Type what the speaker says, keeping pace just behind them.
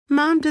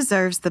Mom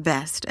deserves the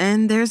best,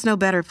 and there's no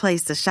better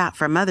place to shop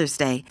for Mother's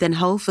Day than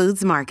Whole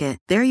Foods Market.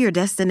 They're your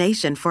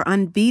destination for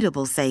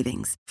unbeatable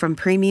savings, from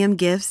premium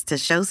gifts to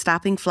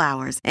show-stopping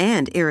flowers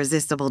and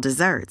irresistible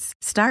desserts.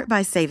 Start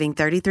by saving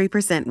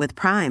 33% with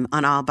Prime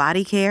on all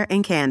body care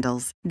and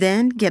candles.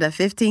 Then get a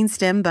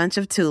 15-stem bunch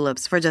of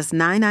tulips for just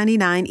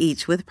 $9.99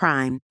 each with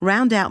Prime.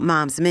 Round out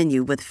Mom's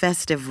menu with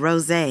festive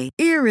rosé,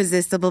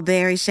 irresistible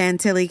berry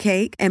chantilly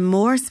cake, and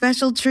more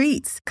special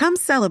treats. Come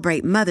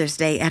celebrate Mother's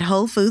Day at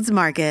Whole Foods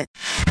Market.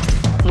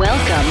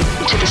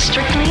 Welcome to the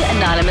Strictly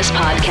Anonymous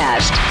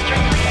Podcast.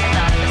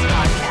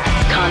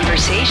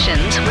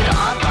 Conversations with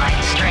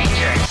online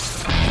strangers.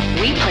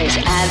 We place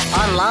ads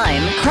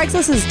online.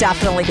 Craigslist is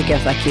definitely the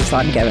gift that keeps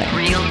on giving.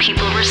 Real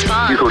people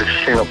respond. You go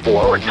to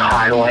Singapore or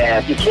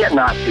Thailand, you can't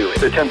not do it.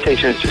 The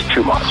temptation is just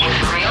too much.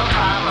 Real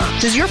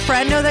problems. Does your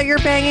friend know that you're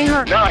banging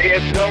her? No, he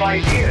has no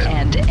idea.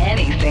 And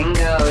anything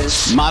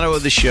goes. Motto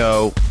of the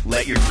show,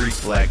 let your Greek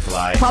flag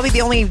fly. Probably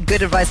the only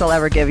good advice I'll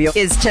ever give you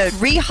is to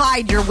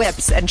re-hide your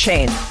whips and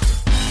chains.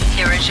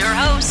 Here is your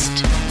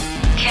host,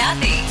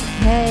 Kathy.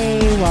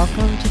 Hey,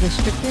 welcome to the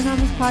Strictly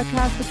Anonymous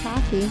Podcast with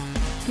Kathy.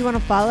 If you want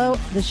to follow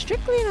the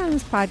Strictly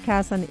Anonymous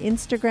Podcast on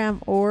Instagram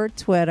or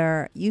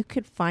Twitter, you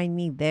could find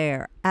me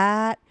there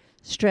at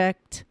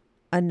Strict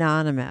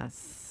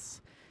Anonymous.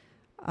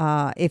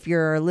 If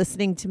you're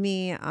listening to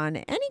me on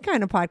any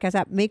kind of podcast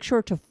app, make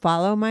sure to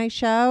follow my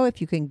show. If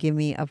you can give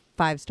me a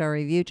 5-star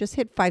review, just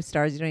hit 5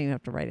 stars. You don't even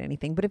have to write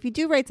anything. But if you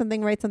do write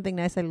something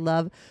nice. I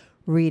love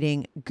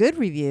reading good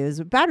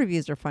reviews. Bad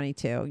reviews are funny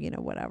too,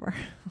 whatever.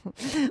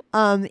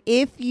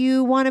 If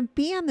you want to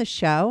be on the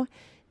show,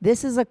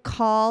 this is a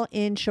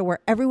call-in show where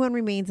everyone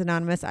remains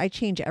anonymous. I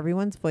change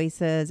everyone's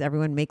voices.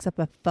 Everyone makes up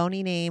a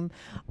phony name.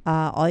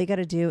 All you got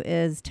to do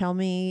is tell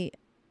me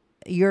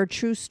your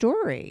true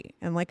story.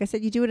 And like I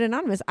said, you do it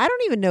anonymous. I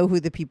don't even know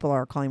who the people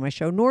are calling my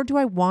show, nor do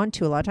I want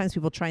to. A lot of times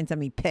people try and send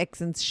me pics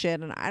and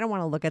shit, and I don't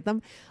want to look at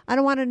them. I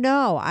don't want to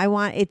know.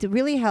 It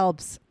really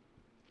helps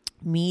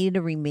me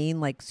to remain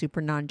like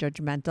super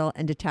non-judgmental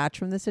and detached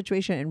from the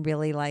situation and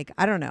really I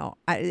don't know,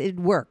 it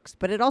works,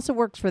 but it also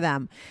works for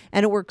them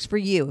and it works for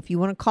you. If you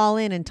want to call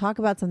in and talk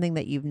about something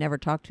that you've never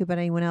talked to about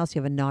anyone else,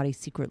 you have a naughty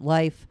secret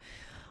life,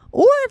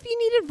 or if you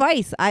need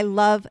advice. I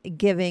love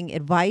giving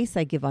advice.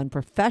 I give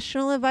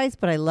unprofessional advice,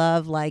 but I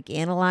love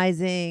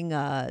analyzing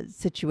a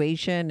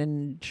situation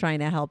and trying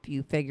to help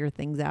you figure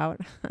things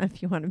out.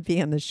 If you want to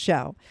be on the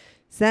show,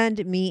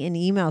 send me an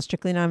email,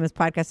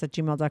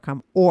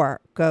 strictlyanonymouspodcast@gmail.com, or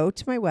go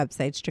to my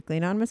website,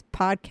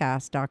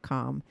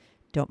 strictlyanonymouspodcast.com.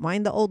 Don't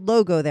mind the old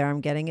logo there.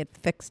 I'm getting it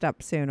fixed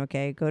up soon,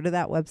 okay? Go to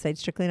that website,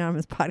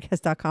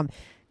 strictlyanonymouspodcast.com.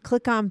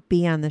 Click on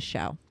Be on the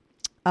Show.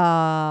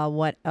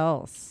 What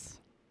else?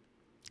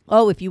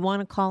 Oh, if you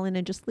want to call in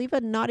and just leave a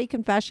naughty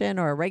confession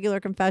or a regular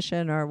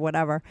confession or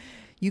whatever,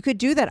 you could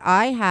do that.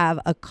 I have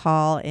a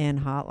call-in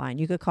hotline.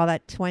 You could call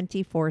that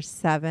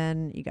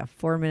 24/7. You got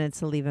 4 minutes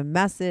to leave a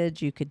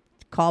message. You could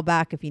call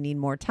back if you need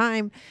more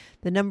time.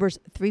 The number's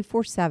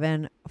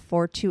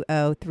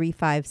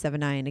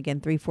 347-420-3579. Again,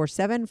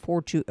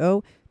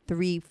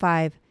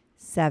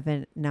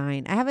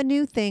 347-420-3579. I have a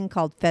new thing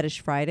called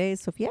Fetish Fridays.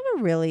 So if you have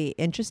a really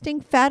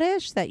interesting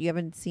fetish that you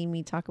haven't seen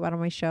me talk about on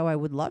my show, I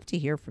would love to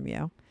hear from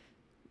you.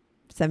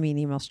 Send me an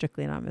email,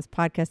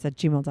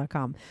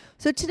 strictlyanonymouspodcast@gmail.com.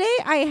 So today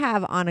I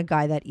have on a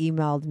guy that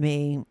emailed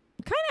me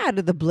kind of out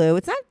of the blue.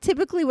 It's not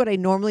typically what I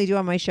normally do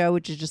on my show,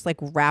 which is just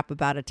rap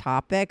about a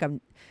topic.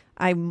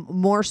 I'm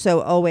more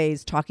so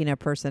always talking to a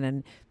person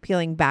and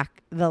peeling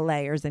back the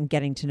layers and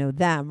getting to know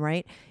them,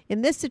 right?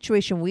 In this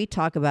situation, we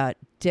talk about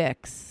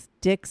dicks,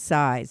 dick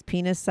size,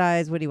 penis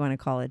size. What do you want to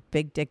call it?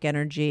 Big dick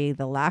energy,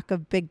 the lack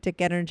of big dick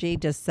energy.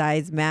 Does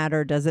size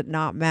matter? Does it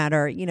not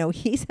matter?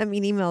 He sent me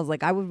emails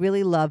I would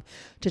really love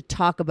to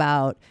talk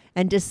about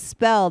and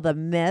dispel the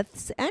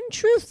myths and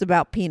truths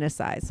about penis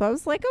size. So I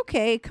was like,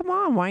 okay, come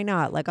on, why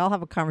not? I'll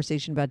have a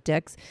conversation about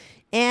dicks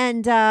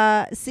and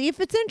see if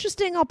it's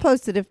interesting. I'll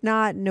post it. If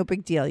not, no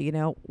big deal,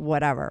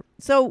 whatever.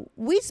 So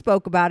we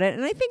spoke about it,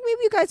 and I think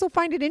maybe you guys will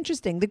find it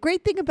interesting. The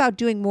great thing about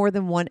doing more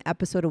than one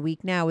episode a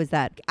week now is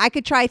that I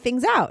could try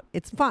things out.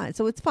 It's fun.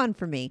 So it's fun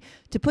for me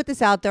to put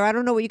this out there. I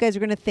don't know what you guys are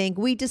going to think.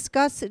 We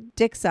discuss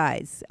dick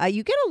size.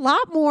 You get a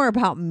lot more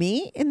about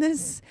me in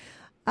this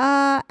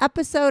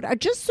episode.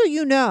 Just so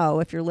you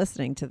know, if you're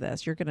listening to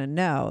this, you're going to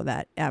know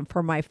that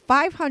for my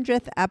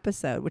 500th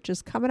episode, which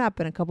is coming up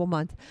in a couple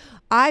months,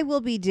 I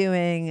will be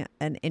doing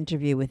an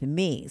interview with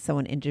me.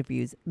 Someone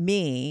interviews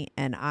me,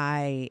 and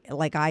I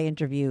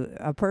interview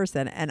a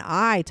person, and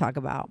I talk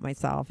about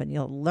myself, and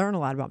you'll learn a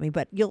lot about me,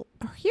 but you'll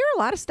hear a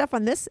lot of stuff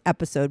on this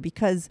episode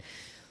because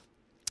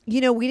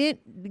we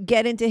didn't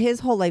get into his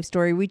whole life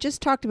story. We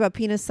just talked about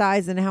penis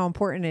size and how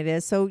important it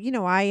is. So,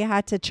 I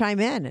had to chime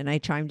in, and I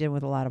chimed in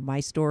with a lot of my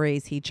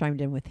stories. He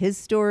chimed in with his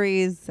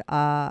stories.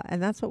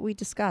 And that's what we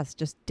discussed,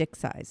 just dick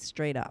size,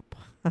 straight up.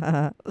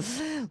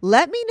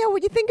 Let me know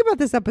what you think about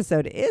this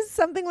episode. Is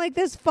something like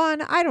this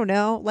fun? I don't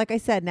know. Like I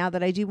said, now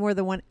that I do more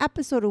than one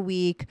episode a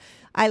week,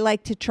 I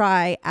like to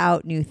try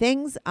out new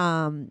things.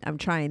 I'm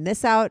trying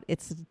this out.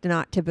 It's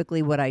not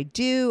typically what I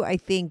do. I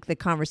think the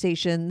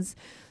conversations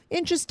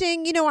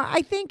interesting.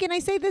 I think, and I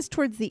say this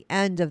towards the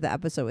end of the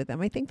episode with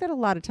them, I think that a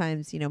lot of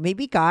times,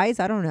 maybe guys,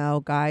 I don't know,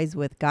 guys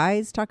with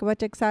guys talk about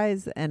dick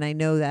size. And I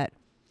know that,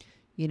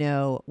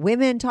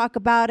 women talk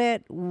about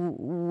it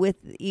with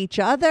each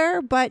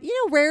other, but,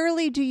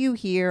 rarely do you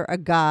hear a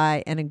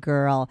guy and a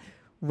girl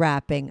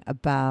rapping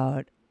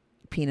about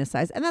penis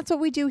size. And that's what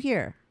we do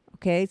here.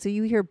 Okay. So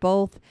you hear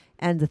both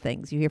ends of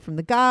things. You hear from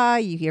the guy,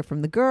 you hear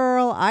from the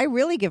girl. I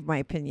really give my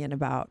opinion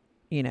about,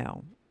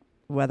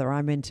 whether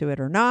I'm into it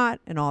or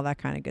not and all that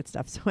kind of good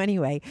stuff. So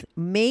anyway,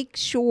 make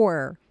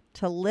sure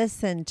to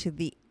listen to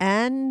the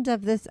end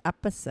of this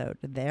episode.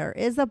 There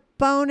is a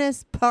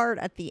bonus part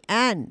at the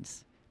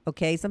end.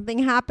 Okay, something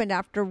happened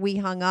after we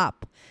hung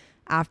up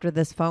after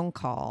this phone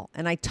call,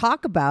 and I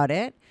talk about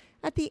it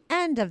at the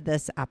end of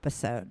this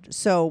episode.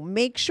 So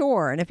make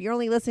sure, and if you're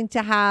only listening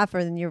to half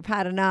or then you've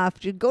had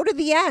enough, you go to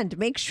the end.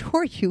 Make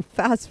sure you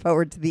fast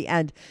forward to the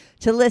end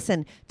to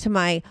listen to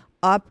my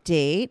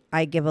update.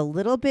 I give a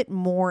little bit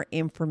more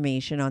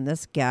information on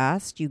this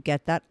guest. You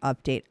get that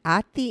update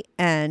at the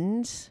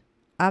end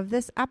of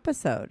this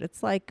episode.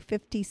 It's like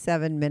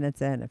 57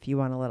 minutes in if you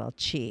want a little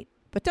cheat.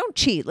 But don't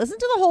cheat. Listen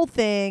to the whole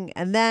thing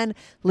and then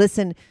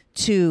listen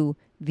to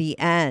the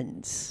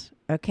end.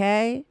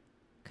 Okay?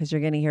 Because you're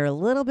going to hear a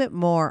little bit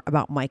more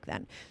about Mike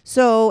then.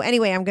 So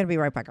anyway, I'm going to be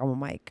right back on with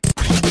Mike.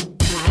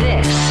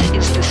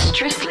 This is the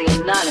Strictly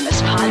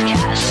Anonymous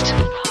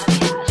podcast.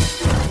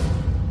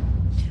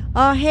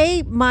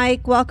 Hey,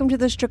 Mike. Welcome to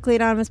the Strictly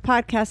Anonymous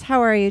podcast. How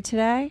are you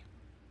today?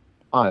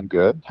 I'm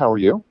good. How are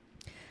you?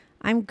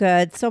 I'm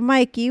good. So,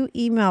 Mike, you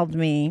emailed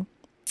me.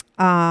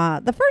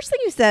 The first thing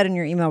you said in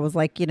your email was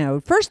like,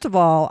 first of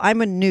all,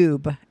 I'm a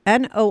noob,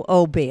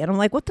 N-O-O-B. And I'm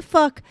like, what the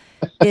fuck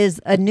is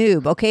a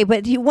noob? Okay.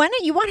 But you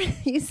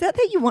said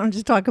that you wanted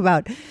to talk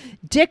about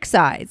dick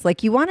size.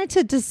 Like you wanted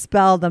to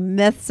dispel the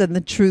myths and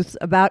the truths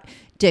about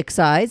dick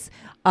size.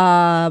 So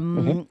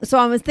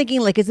I was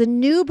thinking, like, is a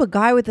noob a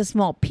guy with a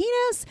small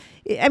penis?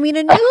 I mean,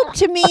 a noob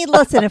to me,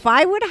 listen, if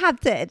I would have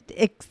to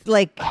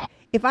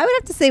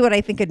say what I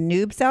think a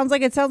noob sounds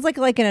like, it sounds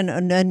like an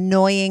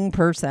annoying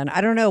person.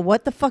 I don't know.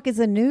 What the fuck is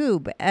a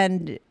noob?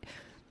 And,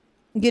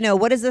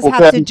 what does this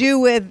have to do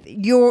with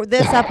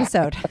this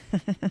episode?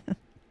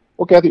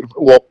 Well, Kathy,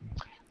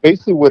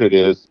 basically what it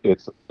is,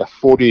 it's a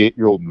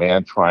 48-year-old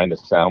man trying to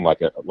sound like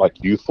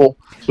youthful.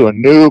 So a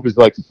noob is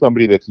like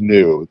somebody that's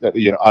new. That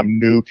I'm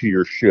new to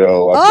your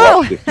show.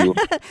 A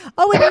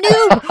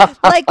noob,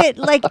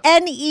 like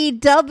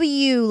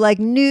N-E-W, like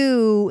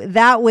new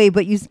that way,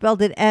 but you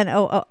spelled it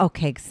N-O.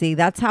 Okay, see,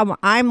 that's how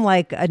I'm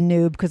like a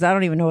noob because I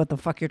don't even know what the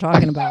fuck you're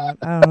talking about.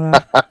 I don't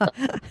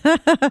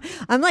know.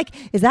 I'm like,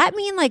 does that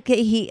mean like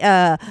he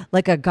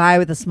like a guy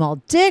with a small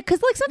dick?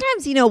 Because like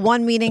sometimes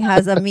one meaning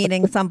has a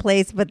meaning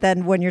someplace, but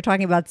then when you're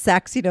talking about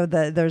sex,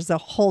 there's a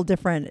whole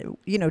different,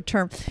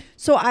 term.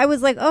 So I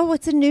was like, oh,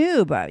 what's a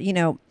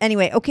noob?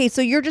 Anyway. Okay.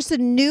 So you're just a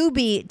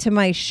newbie to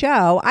my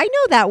show. I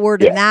know that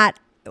word in that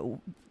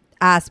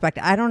aspect.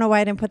 I don't know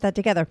why I didn't put that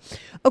together.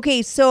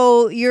 Okay.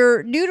 So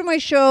you're new to my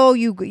show.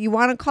 You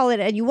want to call it,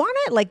 and you want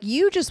it like,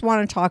 you just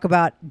want to talk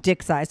about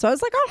dick size. So I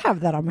was like, I'll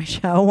have that on my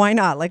show. Why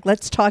not? Like,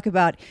 let's talk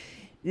about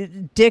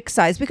dick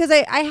size because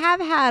I have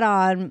had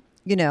on,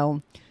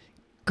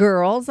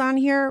 girls on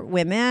here,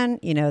 women,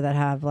 that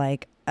have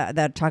like,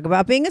 that talk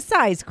about being a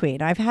size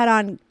queen. I've had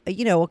on,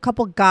 a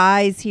couple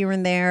guys here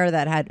and there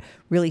that had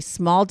really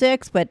small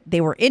dicks, but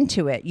they were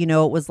into it. It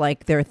was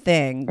like their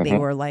thing. Mm-hmm. They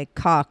were like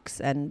cocks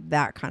and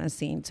that kind of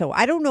scene. So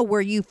I don't know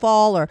where you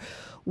fall or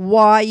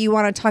why you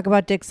want to talk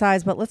about dick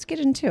size, but let's get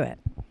into it.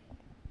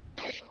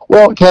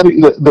 Well,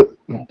 Kathy,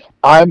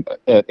 I'm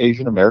an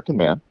Asian American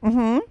man.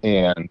 Mm-hmm.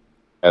 And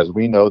as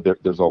we know,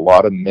 there's a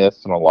lot of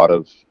myths and a lot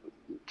of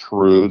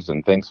truths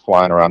and things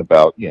flying around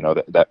about,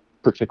 that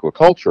particular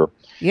culture.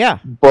 Yeah.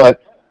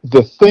 But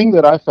the thing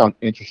that I found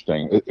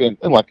interesting, and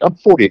like I'm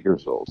 48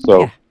 years old,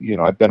 so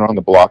I've been on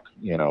the block,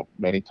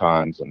 many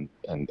times and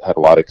had a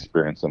lot of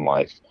experience in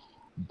life.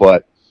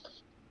 But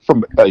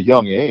from a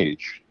young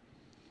age,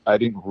 I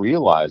didn't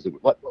realize it.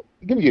 Let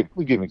me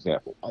give an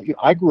example.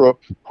 I grew up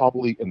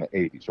probably in the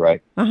 80s,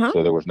 right? Uh-huh.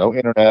 So there was no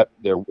internet.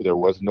 There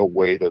was no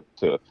way to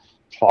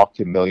talk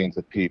to millions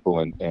of people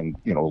and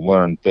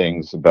learn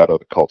things about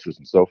other cultures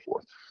and so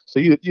forth. So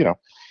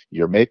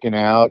you're making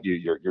out,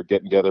 you're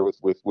getting together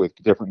with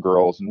different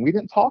girls, and we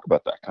didn't talk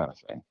about that kind of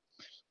thing.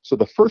 So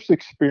the first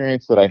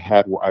experience that I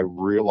had where I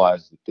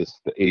realized that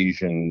the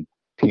Asian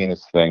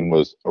penis thing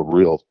was a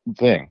real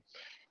thing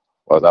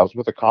was I was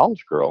with a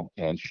college girl,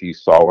 and she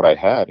saw what I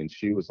had, and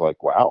she was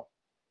like, wow.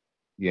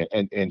 Yeah,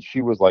 and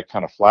she was like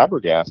kind of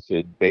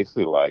flabbergasted,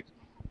 basically like,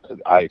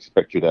 I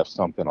expect you to have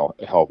something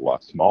a hell of a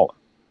lot smaller.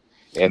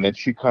 And then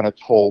she kind of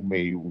told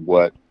me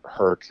what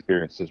her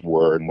experiences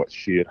were and what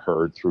she had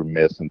heard through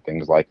myths and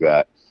things like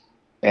that.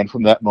 And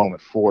from that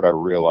moment forward, I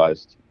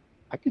realized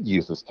I could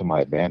use this to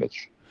my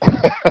advantage.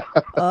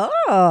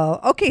 Oh,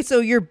 okay. So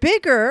you're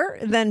bigger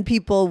than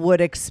people would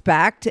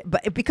expect,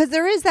 but because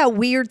there is that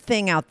weird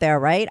thing out there,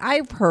 right?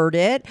 I've heard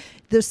it.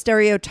 The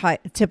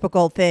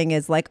stereotypical thing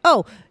is like,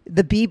 oh,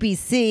 the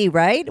BBC,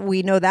 right?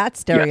 We know that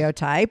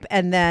stereotype. Yes.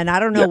 And then I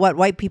don't know what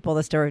white people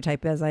the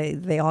stereotype is.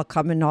 They all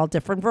come in all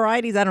different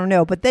varieties. I don't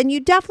know. But then you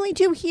definitely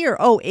do hear,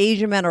 oh,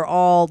 Asian men are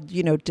all,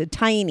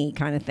 tiny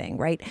kind of thing,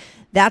 right?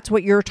 That's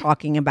what you're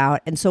talking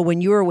about. And so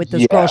when you were with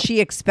this girl, she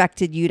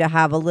expected you to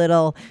have a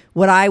little,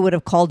 what I would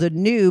have called a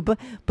noob,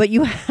 but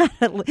you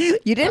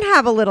didn't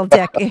have a little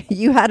dick.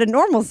 You had a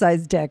normal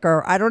sized dick,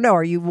 or I don't know.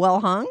 Are you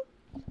well hung?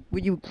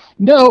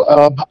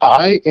 No,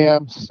 I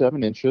am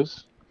 7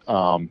 inches.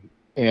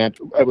 And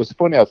it was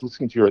funny. I was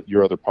listening to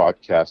your other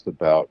podcast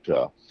about,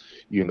 the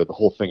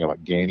whole thing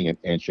about gaining an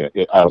inch.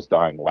 I was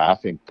dying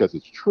laughing because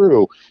it's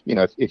true.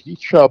 If you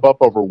chub up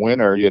over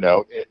winter,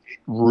 it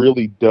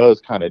really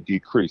does kind of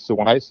decrease. So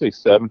when I say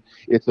 7,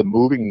 it's a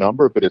moving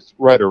number, but it's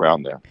right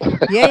around there.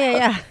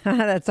 Yeah.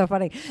 That's so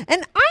funny.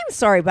 And I'm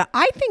sorry, but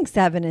I think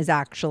 7 is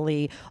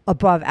actually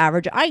above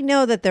average. I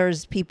know that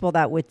there's people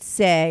that would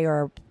say,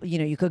 or,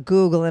 you could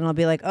Google and it'll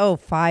be like,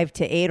 5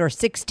 to 8 or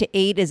 6 to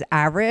 8 is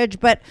average.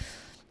 But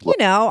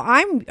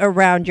I'm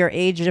around your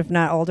age, if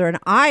not older, and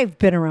I've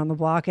been around the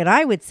block, and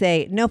I would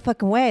say, no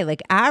fucking way.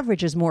 Like,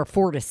 average is more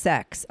 4 to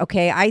 6.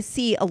 Okay. I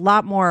see a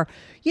lot more,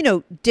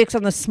 dicks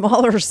on the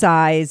smaller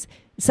side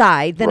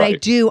than I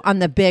do on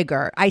the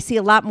bigger. I see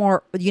a lot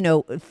more,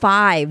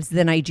 5s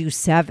than I do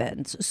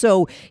 7s.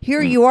 So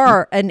here you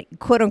are, an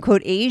quote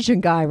unquote Asian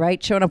guy,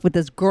 right? Showing up with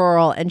this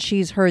girl, and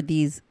she's heard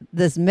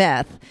this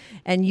myth,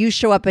 and you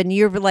show up and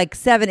you're like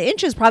 7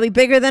 inches, probably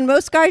bigger than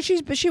most guys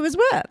she was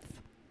with.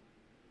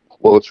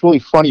 Well, it's really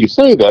funny you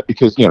say that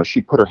because,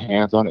 she put her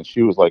hands on it.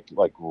 She was like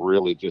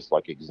really just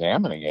like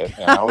examining it.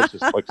 And I was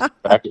just like,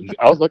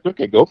 I was like,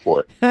 okay, go for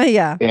it.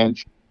 Yeah. And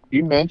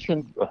she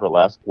mentioned her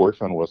last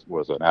boyfriend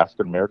was an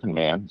African-American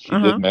man. She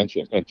did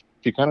mention, and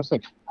she kind of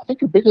said, I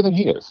think you're bigger than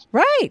he is.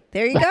 Right.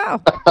 There you go.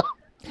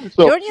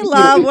 So, don't you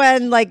love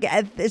when like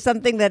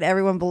something that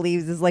everyone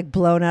believes is like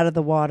blown out of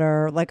the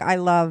water? Like, I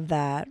love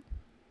that.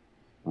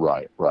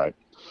 Right.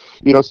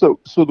 So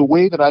the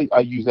way that I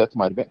use that to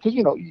my advantage,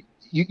 because,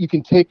 you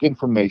can take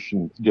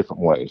information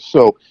different ways.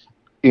 So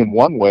in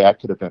one way, I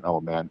could have been,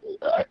 oh man,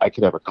 I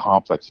could have a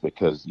complex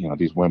because,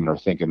 these women are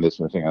thinking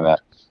this and thinking that.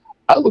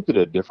 I looked at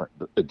it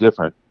a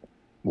different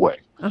way.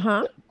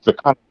 Uh-huh. The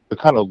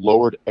kind of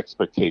lowered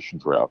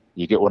expectations route.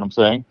 You get what I'm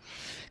saying?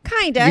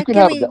 Kind of.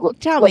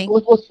 Tell me.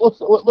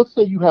 Let's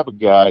say you have a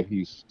guy,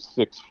 he's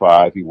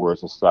 6'5", he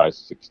wears a size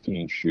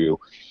 16 shoe.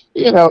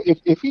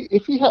 If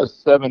he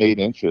has 7-8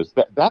 inches,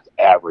 that's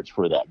average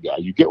for that guy.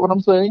 You get what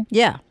I'm saying?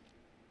 Yeah.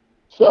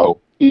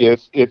 So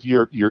if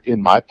you're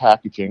in my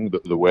packaging,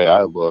 the way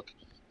I look,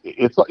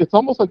 it's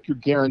almost like you're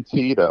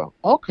guaranteed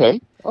okay,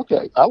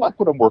 I like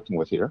what I'm working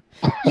with here.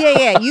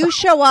 Yeah. You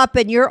show up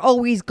and you're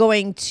always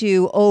going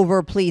to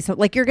overplease,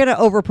 like you're going to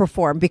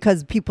overperform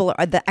because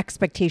the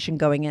expectation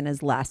going in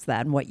is less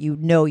than what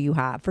you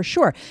have for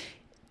sure.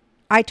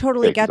 I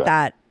totally get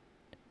that.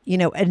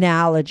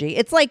 Analogy.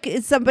 It's like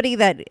somebody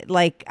that,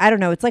 like, I don't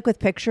know. It's like with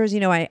pictures.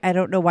 I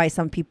don't know why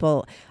some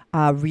people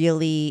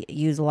really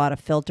use a lot of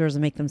filters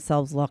and make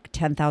themselves look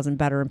 10,000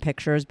 better in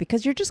pictures,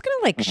 because you're just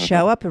going to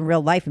show up in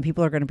real life and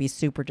people are going to be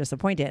super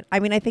disappointed. I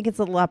mean, I think it's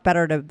a lot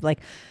better to like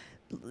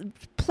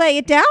play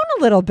it down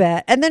a little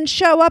bit and then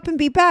show up and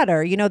be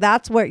better.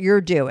 That's what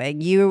you're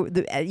doing.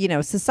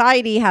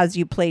 Society has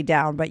you play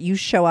down, but you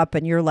show up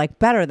and you're like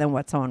better than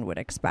what someone would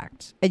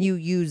expect. And you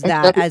use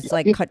that as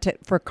like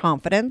for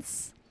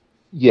confidence.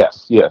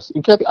 Yes.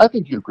 And Kathy, I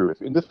think you agree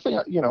with me. And the thing,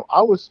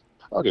 I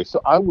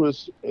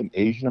was an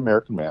Asian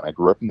American man. I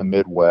grew up in the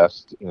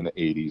Midwest in the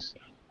 80s.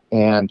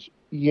 And,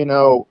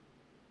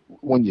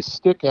 when you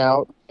stick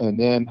out and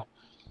then,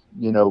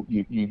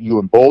 you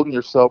embolden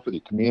yourself with the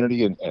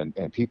community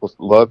and people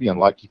love you and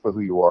like you for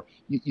who you are,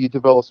 you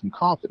develop some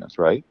confidence,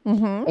 right?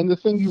 Mm-hmm. And the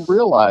thing you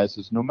realize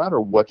is no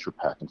matter what you're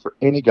packing, for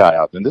any guy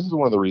out there, and this is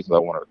one of the reasons I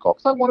wanted to call,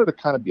 because I wanted to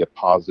kind of be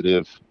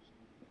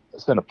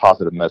send a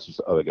positive message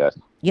to other guys.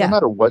 Yeah. No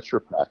matter what you're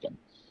packing,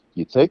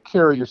 you take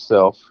care of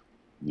yourself,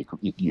 you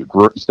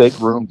stay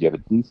groomed, you have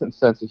a decent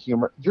sense of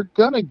humor, you're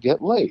going to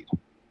get laid,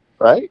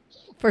 right?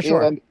 For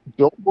sure. And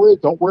don't worry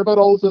about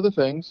all those other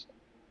things.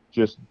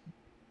 Just,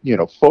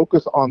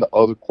 focus on the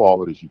other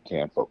qualities you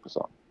can focus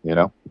on,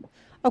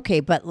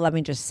 Okay, but let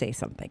me just say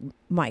something,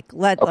 Mike.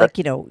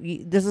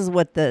 This is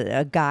what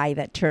a guy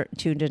that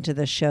tuned into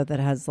the show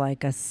that has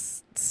like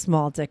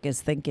small dick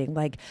is thinking.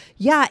 Like,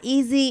 yeah,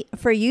 easy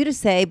for you to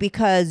say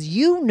because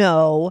you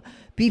know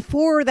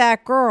before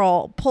that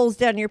girl pulls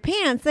down your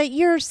pants that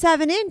you're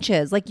 7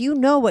 inches. Like, you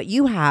know what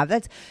you have.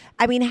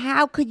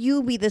 How could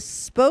you be the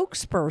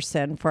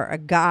spokesperson for a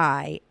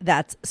guy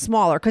that's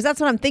smaller? Because that's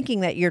what I'm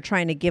thinking, that you're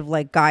trying to give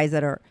like guys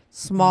that are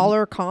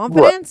smaller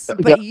confidence,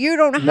 Right. but you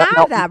don't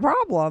have that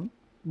problem.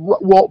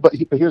 Well, but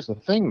here's the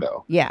thing,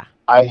 though. Yeah.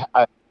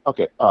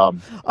 Okay.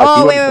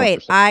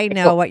 Wait. I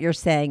know what you're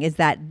saying is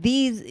that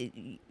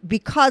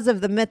because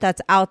of the myth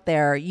that's out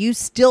there, you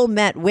still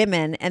met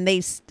women and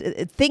they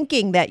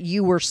thinking that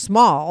you were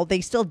small.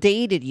 They still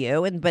dated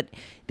you, but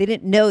they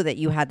didn't know that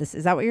you had this.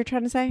 Is that what you're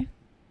trying to say?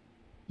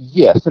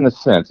 Yes, in a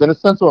sense. In a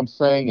sense, what I'm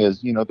saying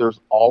is,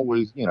 there's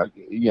always, going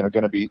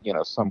to be,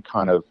 some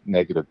kind of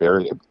negative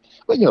barrier.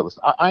 But,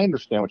 listen, I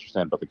understand what you're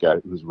saying about the guy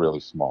who's really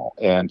small.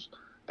 And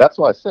that's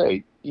why I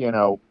say,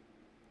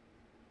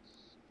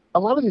 a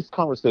lot of these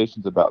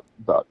conversations about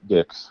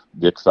dick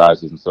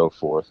sizes and so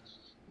forth,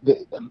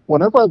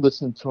 whenever I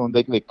listen to them,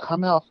 they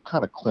come out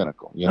kind of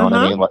clinical. You know what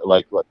I mean?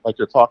 Like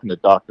you're talking to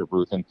Dr.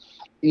 Ruth, and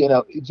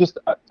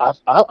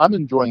I'm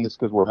enjoying this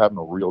because we're having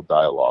a real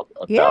dialogue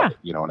about it.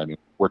 You know what I mean?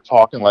 We're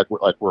talking like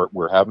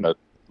we're having a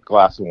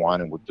glass of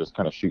wine and we're just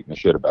kind of shooting the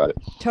shit about it.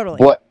 Totally.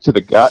 But to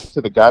the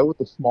guy with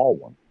the small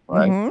one,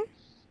 right?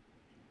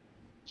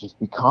 Just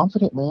be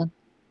confident, man.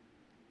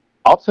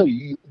 I'll tell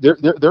you, there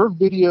are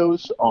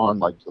videos on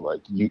like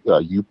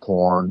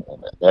YouPorn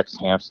and X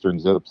Hamster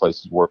and other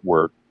places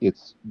where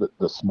it's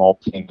the small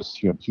penis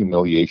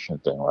humiliation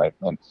thing, right?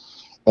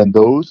 And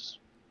those,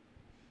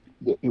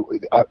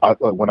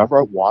 whenever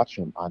I watch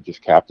them, I'm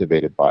just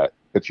captivated by it.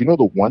 But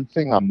the one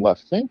thing I'm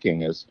left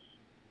thinking is,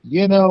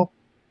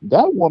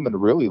 that woman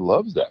really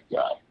loves that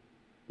guy.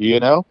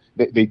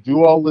 They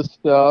do all this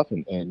stuff,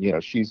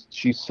 and she's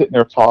sitting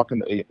there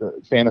talking,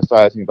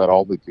 fantasizing about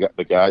all the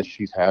guys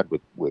she's had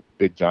with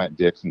big giant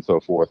dicks and so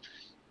forth,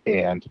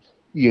 and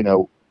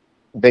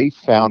they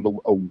found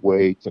a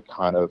way to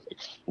kind of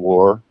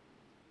explore,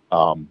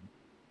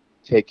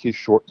 take his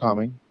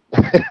shortcoming,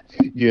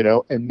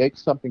 and make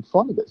something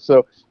fun of it.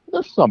 So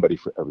there's somebody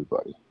for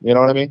everybody. You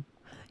know what I mean?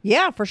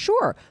 Yeah, for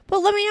sure. But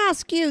let me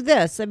ask you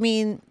this. I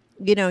mean,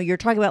 you're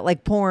talking about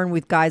like porn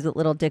with guys with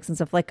little dicks and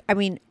stuff. Like, I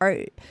mean,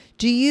 have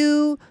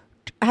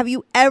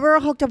you ever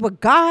hooked up with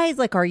guys?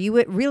 Like, are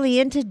you really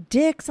into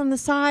dicks on the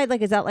side?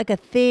 Like, is that like a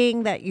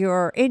thing that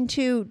you're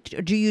into?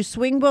 Do you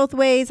swing both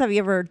ways? Have you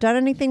ever done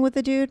anything with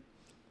a dude?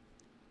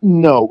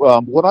 No.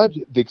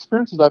 The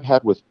experiences I've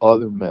had with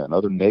other men,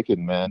 other naked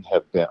men,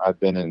 I've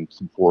been in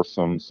some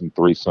foursomes, some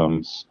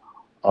threesomes.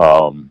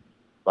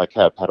 Like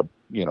have had a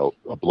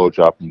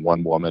blowjob from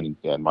one woman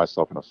and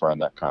myself and a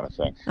friend, that kind of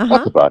thing.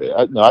 That's about it.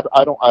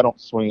 I don't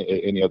swing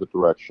any other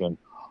direction.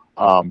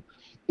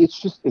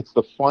 It's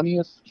the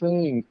funniest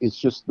thing. It's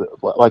just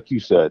like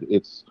you said,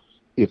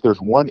 if there's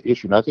one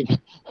issue, and I think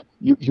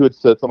you had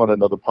said something on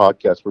another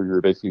podcast where you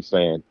were basically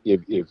saying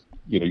if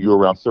you're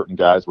around certain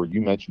guys where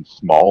you mentioned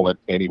small in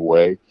any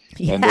way.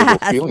 Yeah,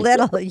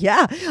 little.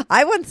 Yeah.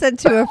 I once said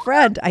to a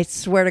friend, I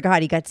swear to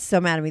God, he got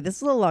so mad at me.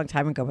 This was a long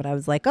time ago, but I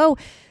was like, oh,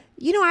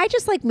 I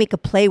just like make a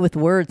play with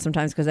words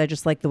sometimes because I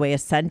just like the way a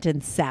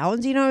sentence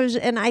sounds,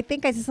 and I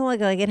think I said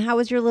something like, and how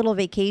was your little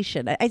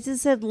vacation? I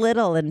just said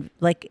little and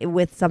like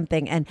with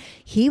something. And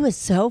he was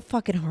so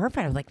fucking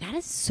horrified. I was like, that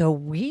is so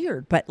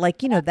weird. But like,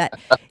 that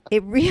I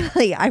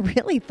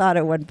really thought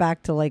it went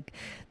back to like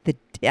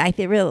I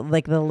think really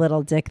like the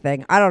little dick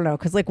thing. I don't know.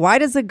 Cause like, why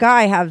does a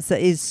guy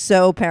is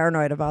so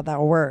paranoid about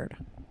that word?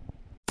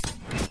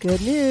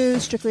 Good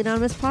news. Strictly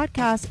Anonymous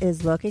Podcast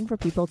is looking for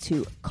people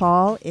to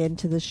call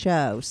into the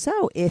show.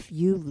 So if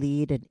you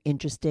lead an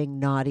interesting,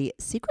 naughty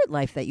secret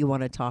life that you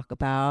want to talk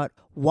about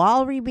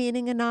while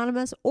remaining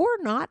anonymous or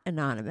not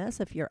anonymous,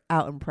 if you're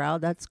out and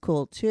proud, that's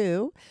cool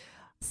too.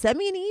 Send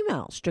me an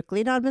email,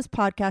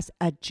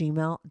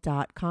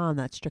 strictlyanonymouspodcast@gmail.com.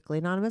 That's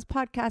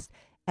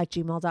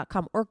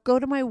strictlyanonymouspodcast@gmail.com. Or go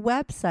to my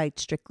website,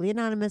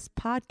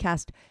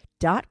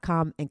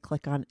 strictlyanonymouspodcast.com, and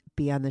click on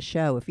Be on the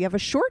Show. If you have a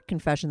short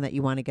confession that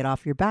you want to get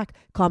off your back,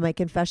 call my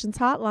confessions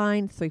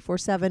hotline,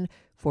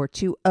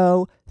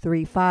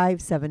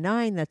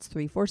 347-420-3579. That's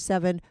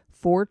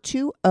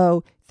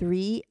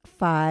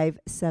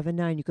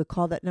 347-420-3579. You could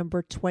call that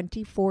number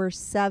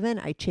 24/7.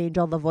 I change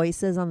all the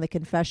voices on the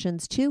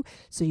confessions too,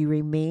 so you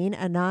remain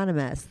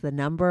anonymous. The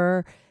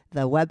number,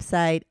 the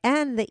website,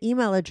 and the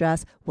email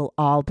address will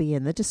all be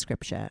in the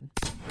description.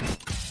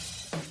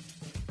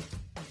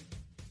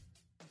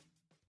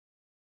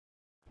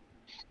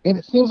 And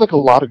it seems like a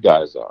lot of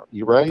guys are.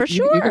 You right? For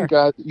sure. Even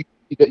guys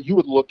that you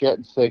would look at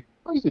and say,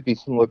 oh, he's a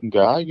decent-looking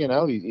guy.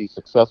 He's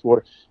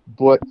successful.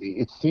 But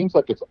it seems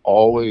like it's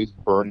always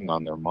burning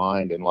on their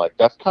mind, and like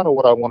that's kind of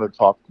what I wanted to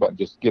talk about. And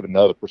just give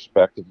another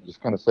perspective, and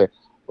just kind of say,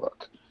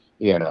 look,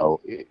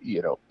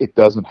 it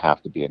doesn't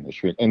have to be an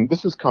issue. And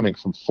this is coming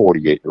from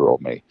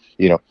 48-year-old me.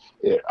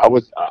 I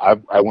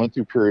went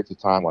through periods of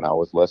time when I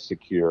was less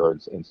secure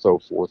and so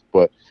forth.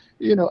 But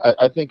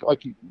I think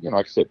like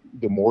I said,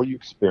 the more you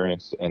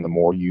experience and the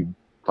more you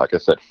like I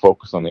said,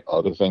 focus on the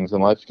other things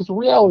in life. Because the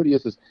reality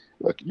is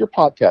look, your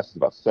podcast is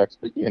about sex,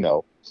 but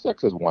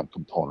sex is one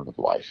component of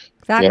life.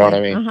 Exactly. You know what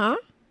I mean? Uh-huh.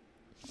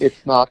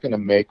 It's not going to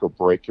make or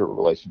break your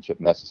relationship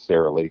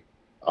necessarily.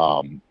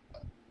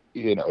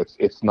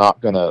 It's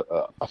not going to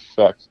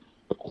affect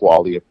the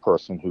quality of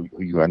person who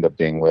you end up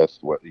being with,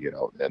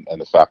 and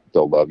the fact that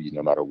they'll love you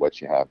no matter what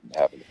you have in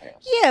the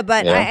pants. Yeah,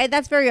 but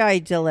that's very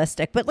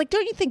idealistic. But like,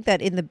 don't you think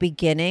that in the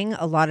beginning,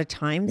 a lot of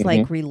times,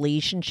 like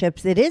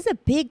relationships, it is a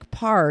big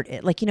part.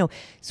 Like,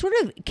 sort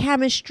of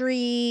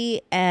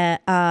chemistry in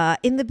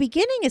the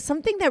beginning is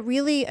something that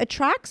really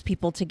attracts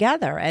people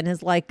together and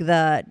is like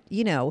the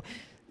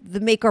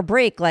make or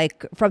break,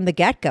 like from the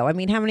get-go. I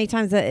mean, how many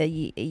times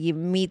you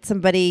meet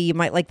somebody, you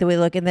might like the way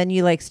they look, and then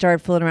you like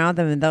start fooling around with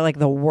them and they're like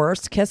the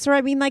worst kisser.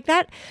 I mean, like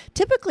that,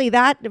 typically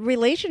that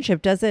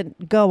relationship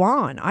doesn't go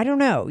on. I don't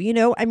know.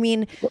 I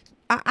mean,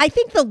 I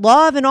think the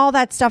love and all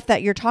that stuff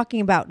that you're talking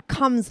about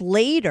comes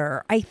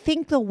later. I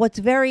think what's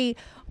very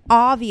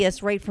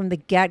obvious right from the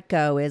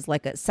get-go is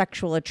like a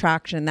sexual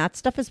attraction. That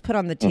stuff is put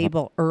on the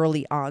table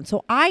early on.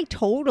 So I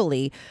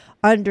totally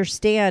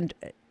understand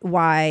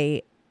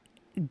why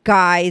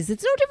guys,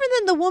 it's no different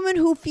than the woman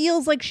who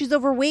feels like she's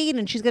overweight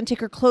and she's going to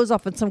take her clothes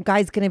off and some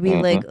guy's going to be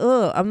like,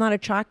 oh, I'm not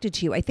attracted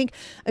to you. I think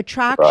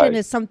attraction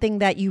is something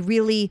that you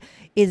really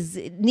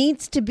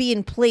needs to be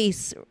in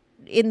place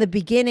in the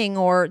beginning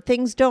or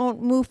things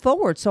don't move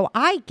forward. So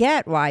I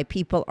get why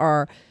people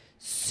are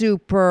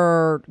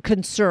super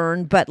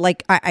concerned, but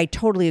like I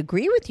totally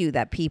agree with you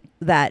that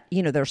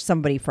there's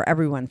somebody for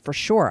everyone for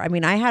sure. I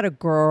mean, I had a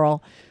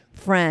girl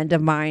friend of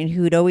mine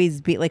who'd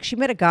always be like, she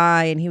met a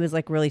guy and he was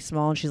like really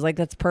small and she's like,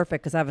 that's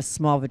perfect because I have a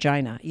small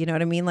vagina. You know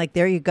what I mean? Like,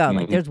 there you go.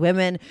 Like, there's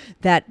women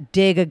that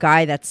dig a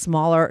guy that's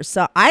smaller.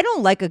 So I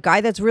don't like a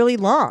guy that's really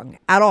long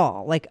at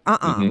all. Like,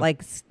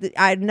 like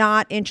I'm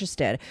not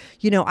interested.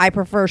 I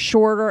prefer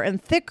shorter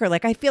and thicker.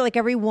 Like, I feel like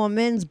every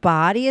woman's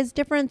body is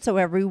different. So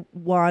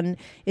everyone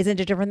is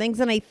into different things.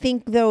 And I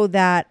think though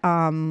that,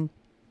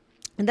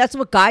 and that's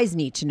what guys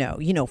need to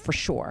know, for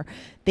sure.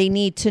 They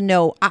need to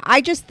know.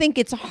 I just think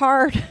it's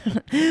hard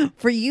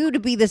for you to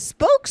be the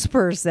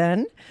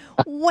spokesperson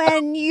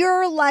when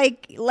you're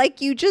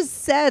like you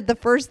just said, the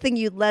first thing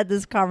you led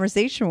this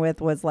conversation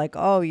with was like,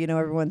 oh,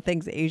 everyone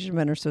thinks Asian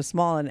men are so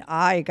small. And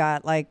I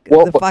got like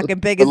the fucking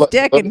biggest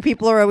dick and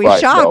people are always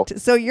shocked.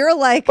 So you're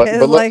like,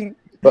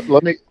 But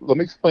let me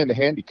explain the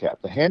handicap.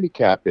 The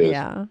handicap is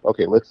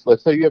okay.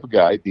 Let's say you have a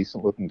guy,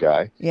 decent looking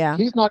guy. Yeah,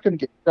 he's not going to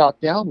get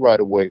shot down right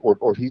away,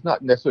 or he's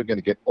not necessarily going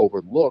to get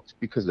overlooked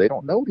because they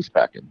don't know he's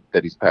packing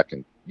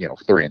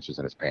 3 inches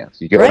in his pants.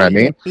 You get what I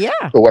mean? Yeah.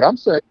 So what I'm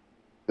saying,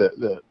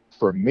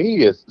 for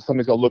me is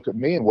somebody's going to look at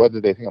me and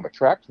whether they think I'm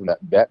attractive,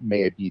 that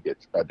may be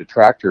a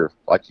detractor,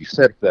 like you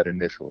said, for that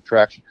initial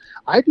attraction.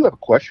 I do have a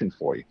question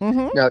for you.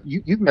 Now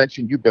you've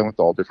mentioned you've been with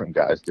all different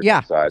guys,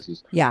 different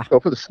sizes. Yeah.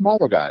 So for the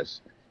smaller guys,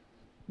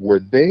 were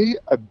they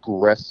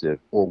aggressive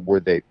or were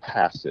they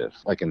passive,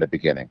 like in the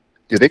beginning?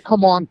 Did they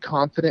come on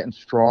confident and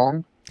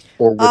strong?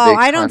 Or were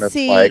they kind of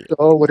like,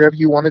 oh, whatever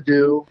you want to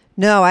do?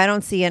 No, I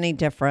don't see any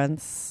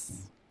difference.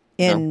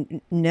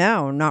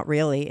 No, not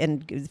really.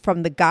 And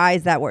from the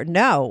guys that were,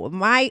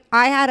 I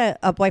had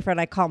a boyfriend,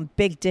 I call him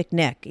Big Dick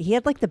Nick. He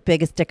had like the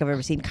biggest dick I've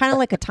ever seen, kind of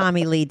like a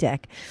Tommy Lee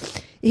dick.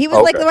 He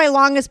was like my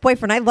longest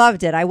boyfriend. I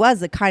loved it. I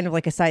was kind of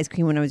like a size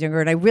queen when I was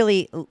younger, and I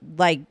really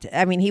liked.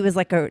 I mean, he was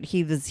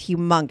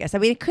humongous. I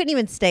mean, it couldn't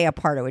even stay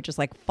apart. It would just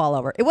like fall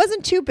over. It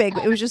wasn't too big.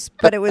 It was just,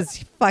 but it was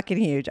fucking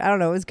huge. I don't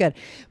know. It was good,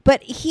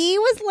 but he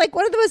was like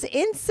one of the most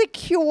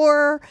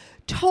insecure,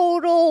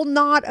 total,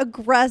 not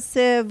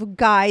aggressive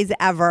guys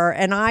ever.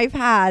 And I've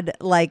had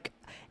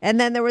and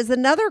then there was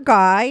another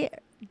guy,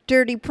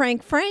 Dirty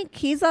Prank Frank.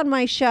 He's on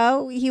my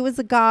show. He was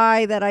a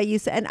guy that I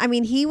used to, and I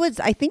mean,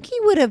 I think he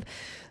would have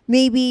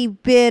maybe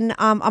been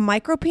a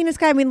micro penis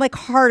guy. I mean, like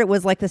hard, it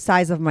was like the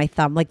size of my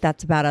thumb. Like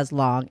that's about as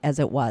long as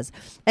it was.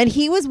 And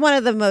he was one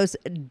of the most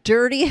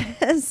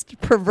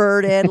dirtiest,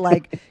 perverted,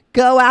 like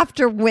go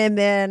after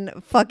women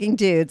fucking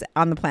dudes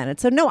on the planet.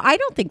 So no, I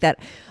don't think,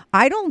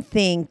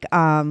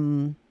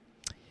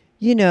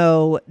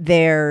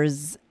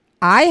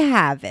 I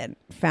haven't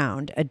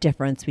found a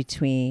difference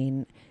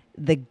between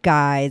the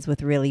guys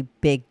with really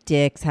big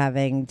dicks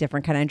having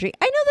different kind of energy.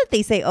 I know that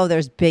they say, oh,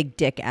 there's big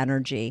dick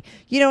energy,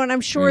 and I'm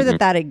sure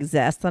that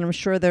exists. And I'm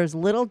sure there's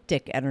little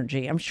dick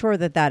energy. I'm sure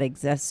that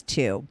exists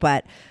too.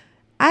 But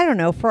I don't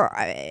know,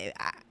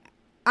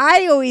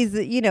 I always,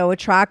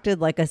 attracted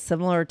like a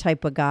similar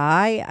type of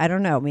guy. I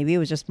don't know. Maybe it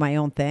was just my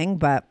own thing,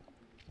 but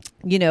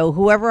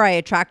whoever I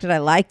attracted, I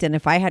liked. And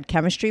if I had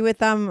chemistry with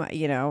them,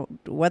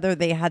 whether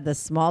they had the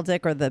small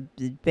dick or the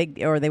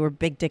big, or they were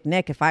Big Dick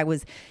Nick, if I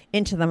was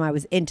into them, I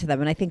was into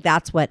them. And I think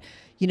that's what,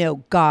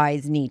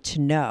 guys need to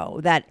know,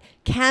 that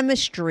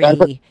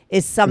chemistry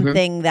is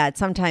something that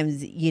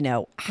sometimes,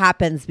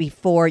 happens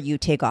before you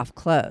take off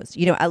clothes.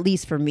 At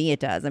least for me, it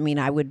does. I mean,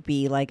 I would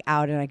be like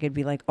out and I could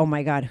be like, oh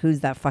my God,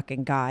 who's that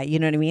fucking guy? You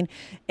know what I mean?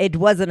 It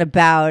wasn't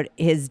about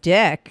his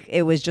dick.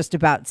 It was just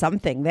about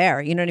something there.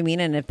 You know what I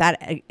mean? And if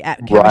that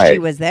chemistry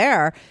was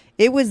there,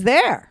 it was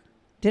there.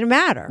 Didn't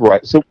matter.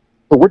 Right. So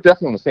but we're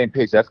definitely on the same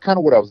page. That's kind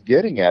of what I was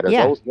getting at. Is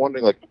Yeah. I was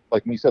wondering, like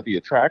when you said the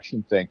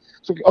attraction thing.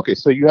 So okay,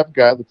 so you have a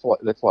guy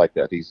that's like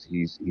that.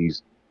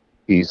 He's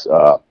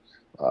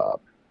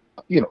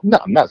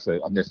not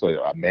necessarily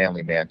a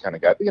manly man kind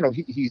of guy, but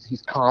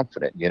he's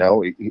confident.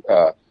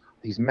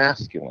 He's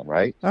masculine,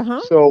 right?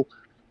 Uh-huh. So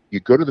you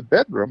go to the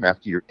bedroom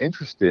after you're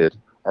interested.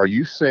 Are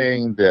you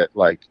saying that,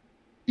 like,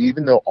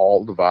 even though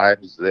all the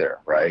vibe is there,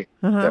 right?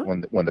 Uh-huh. That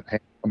when the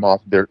pants come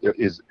off,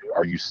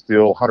 are you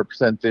still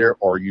 100% there,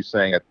 or are you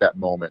saying at that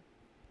moment,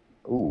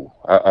 ooh,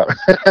 I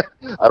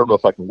don't know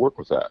if I can work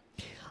with that?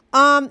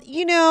 I'm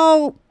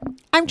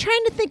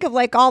trying to think of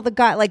like all the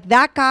like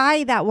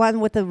that one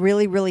with the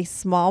really, really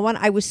small one.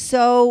 I was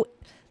so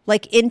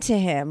like into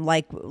him,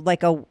 like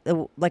I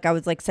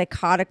was like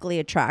psychotically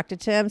attracted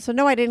to him. So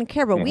no, I didn't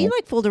care, but we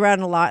like fooled around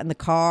a lot in the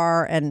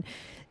car, and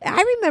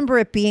I remember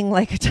it being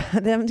like,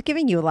 I'm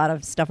giving you a lot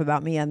of stuff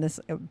about me on this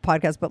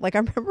podcast, but like I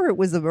remember it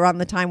was around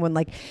the time when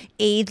like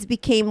AIDS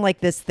became like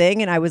this thing,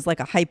 and I was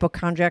like a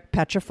hypochondriac,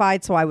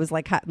 petrified. So I was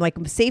like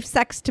safe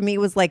sex to me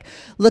was like,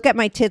 look at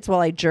my tits while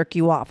I jerk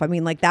you off. I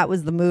mean, like that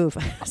was the move.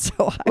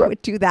 So I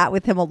would do that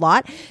with him a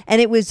lot, and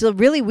it was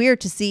really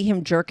weird to see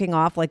him jerking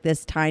off like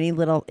this tiny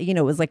little,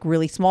 it was like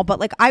really small,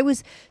 but like I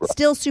was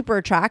still super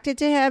attracted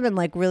to him and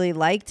like really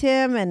liked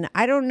him. And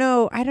I don't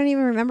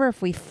even remember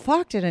if we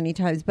fucked at any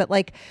times, but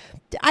like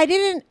I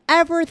didn't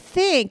ever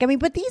think,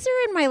 but these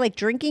are in my like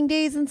drinking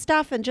days and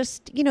stuff, and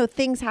just,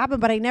 things happen,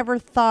 but I never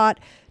thought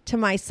to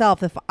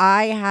myself, if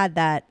I had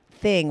that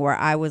thing where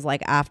I was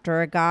like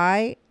after a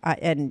guy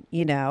and,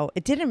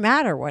 it didn't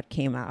matter what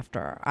came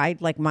after, I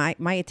like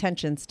my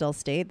attention still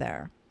stayed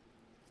there.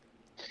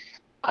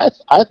 I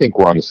think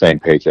we're on the same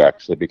page,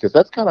 actually, because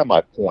that's kind of my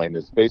point,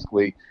 is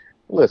basically,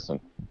 listen,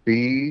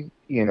 be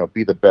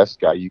the best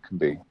guy you can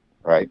be,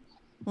 right?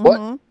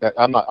 Mm-hmm. But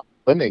I'm not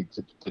limiting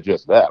to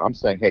just that. I'm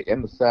saying, hey,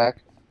 in the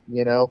sack,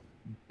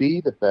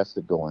 be the best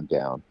at going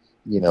down.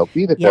 Be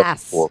the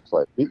best at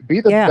foreplay.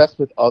 Be the best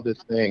with other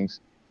things.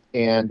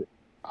 And,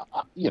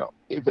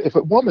 if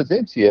a woman's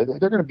into you,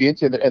 they're going to be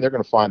into you, and they're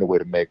going to find a way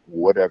to make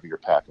whatever you're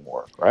packing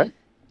work, right?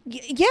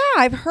 Yeah,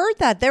 I've heard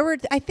that.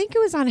 I think it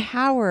was on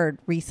Howard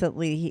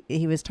recently.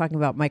 He was talking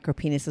about micro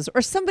penises,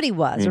 or somebody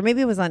was, or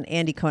maybe it was on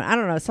Andy Cohen. I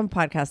don't know, some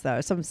podcast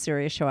though, some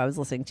serious show I was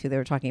listening to. They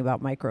were talking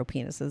about micro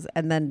penises,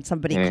 and then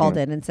somebody called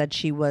in and said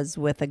she was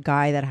with a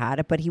guy that had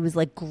it, but he was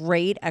like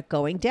great at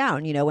going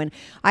down, And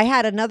I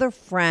had another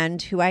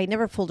friend who I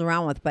never fooled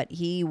around with, but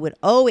he would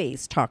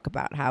always talk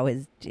about how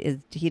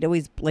he'd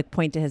always like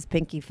point to his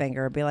pinky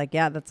finger and be like,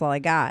 "Yeah, that's all I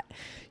got,"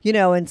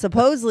 And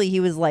supposedly he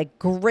was like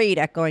great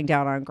at going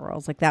down on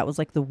girls, like that was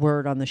like the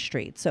word on the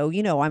street. So,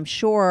 I'm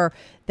sure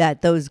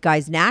that those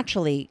guys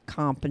naturally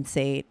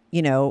compensate,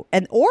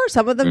 or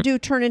some of them do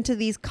turn into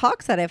these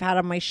cucks that I've had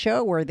on my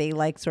show where they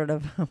like sort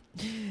of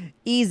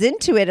ease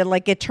into it and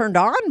like get turned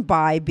on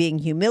by being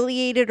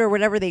humiliated or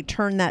whatever. They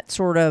turn that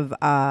sort of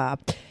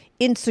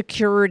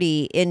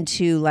insecurity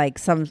into like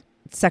some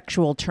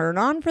sexual turn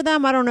on for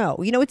them. I don't know.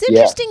 It's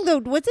interesting though.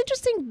 What's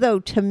interesting though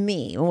to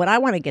me, and what I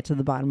want to get to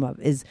the bottom of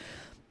is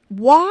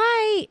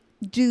why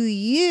do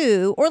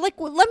you, or like,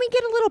 let me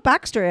get a little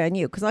backstory on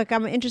you, because like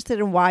I'm interested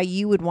in why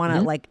you would want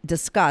to like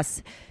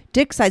discuss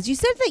dick size. You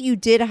said that you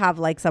did have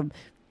like some,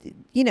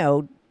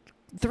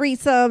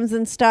 threesomes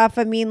and stuff.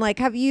 Like,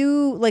 have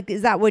you, like,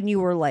 is that when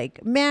you were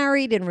like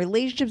married, in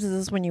relationships? Is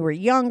this when you were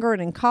younger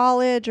and in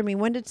college?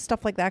 When did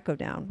stuff like that go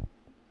down?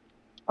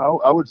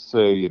 I would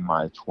say in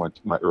my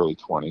early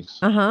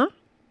 20s.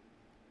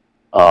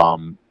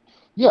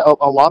 Yeah,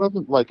 a lot of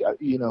them, like,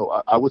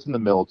 I was in the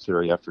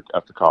military after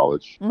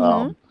college.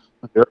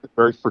 Very,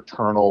 very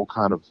fraternal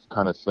kind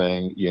of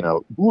thing. We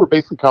were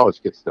basically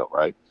college kids still,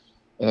 right?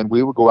 And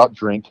we would go out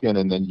drinking,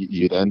 and then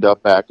you'd end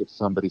up back at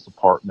somebody's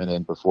apartment,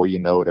 and before you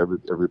know it,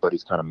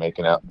 everybody's kind of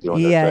making out and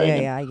doing their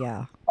thing.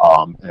 Yeah.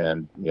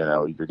 And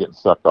you're getting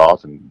sucked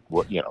off, and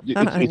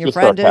and your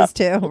friend is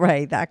too,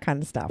 right? That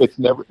kind of stuff. It's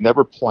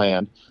never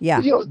planned.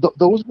 Yeah. But,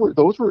 those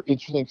were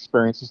interesting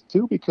experiences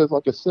too, because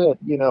like I said,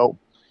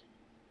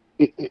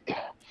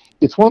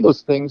 it's one of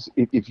those things,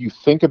 if you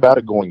think about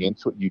it going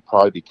into it, you'd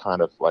probably be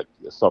kind of like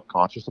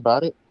subconscious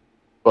about it.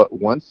 But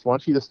once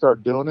you just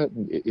start doing it,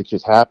 it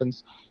just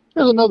happens.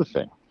 Here's another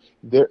thing.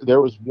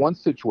 There was one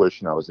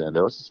situation I was in.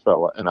 There was this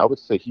fella, and I would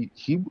say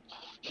he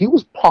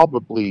was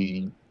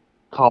probably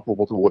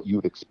comparable to what you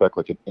would expect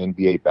like an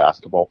NBA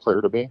basketball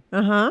player to be.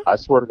 I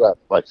swear to God,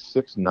 like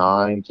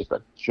 6'9", just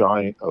a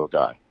giant of a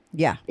guy.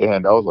 Yeah.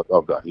 And I was like,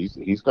 oh God,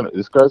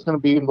 this guy's gonna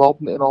be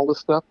involved in all this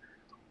stuff.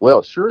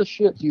 Well, sure as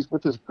shit, he's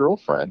with his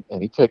girlfriend,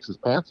 and he takes his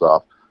pants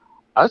off.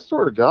 I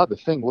swear to God, the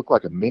thing looked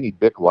like a mini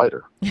Bic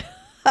lighter.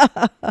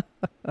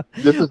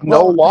 This is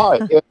no lie.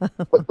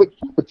 But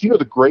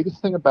the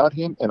greatest thing about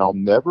him, and I'll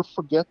never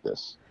forget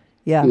this,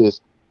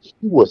 is he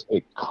was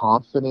a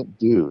confident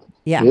dude.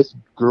 Yeah. His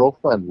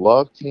girlfriend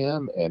loved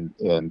him, and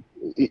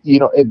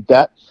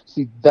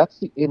that's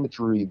the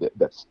imagery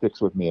that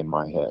sticks with me in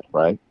my head,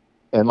 right?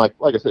 And like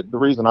I said, the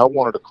reason I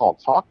wanted to call and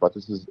talk about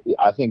this is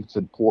I think it's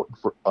important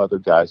for other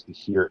guys to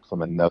hear it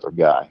from another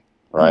guy.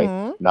 right?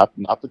 Mm-hmm.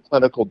 Not the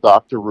clinical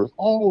Dr. Ruth.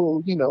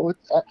 Oh,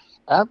 it's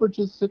average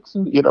is 6,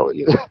 and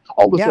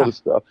all this Yeah. other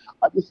stuff.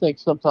 I just think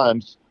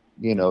sometimes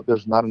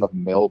there's not enough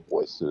male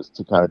voices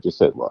to kind of just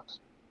say, look,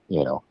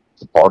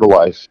 it's a part of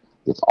life.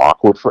 It's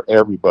awkward for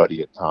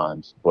everybody at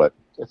times, but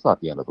it's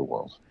not the end of the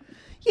world.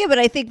 Yeah, but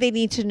I think they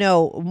need to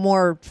know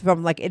more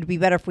from it'd be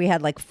better if we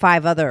had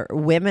 5 other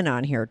women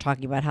on here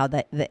talking about how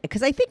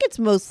because I think it's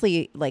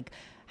mostly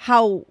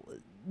how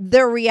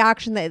their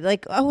reaction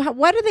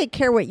why do they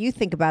care what you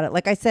think about it?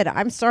 Like I said,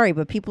 I'm sorry,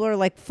 but people are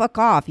like, fuck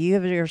off. You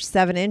have your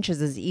 7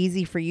 inches is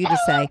easy for you to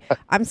say.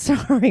 I'm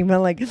sorry,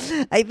 but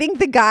I think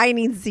the guy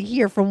needs to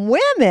hear from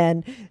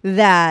women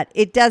that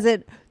it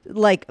doesn't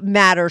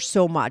matter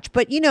so much.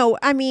 But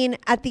I mean,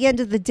 at the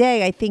end of the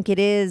day, I think it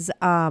is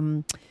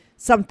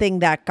something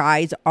that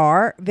guys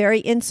are very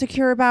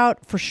insecure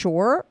about, for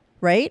sure,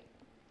 right?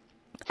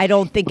 I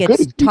don't think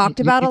it's talked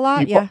about a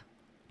lot. Yeah.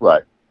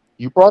 Right.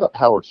 You brought up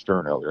Howard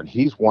Stern earlier, and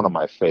he's one of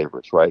my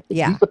favorites, right?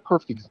 Yeah. He's the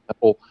perfect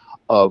example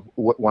of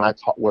when I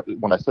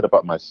said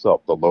about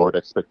myself, the lowered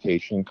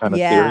expectation kind of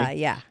theory.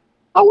 Yeah.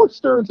 Howard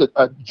Stern's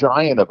a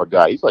giant of a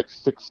guy. He's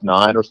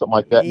 6'9" or something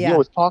like that. Yeah. He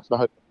always talks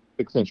about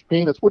a 6-inch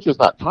penis, which is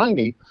not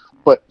tiny,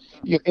 but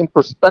in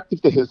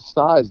perspective to his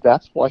size,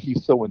 that's why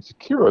he's so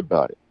insecure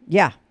about it.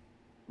 Yeah.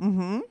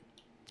 Mm-hmm.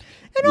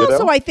 And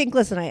also, I think,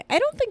 listen, I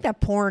don't think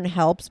that porn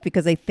helps,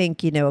 because I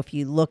think, if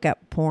you look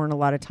at porn, a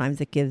lot of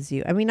times it gives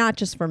you, I mean, not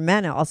just for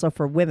men, also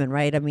for women,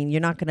 right? I mean,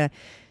 you're not going to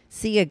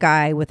see a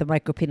guy with a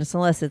micro penis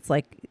unless it's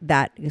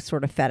that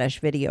sort of fetish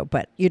video.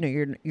 But,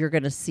 you're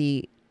going to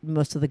see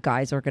most of the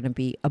guys are going to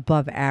be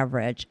above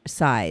average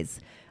size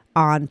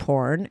on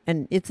porn.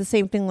 And it's the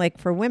same thing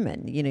for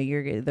women.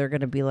 They're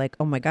going to be like,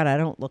 oh my God, I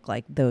don't look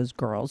like those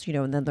girls,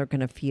 and then they're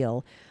going to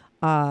feel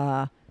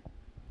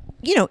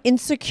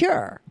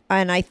insecure.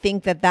 And I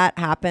think that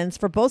happens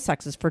for both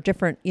sexes for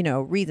different,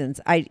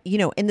 reasons.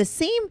 In the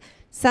same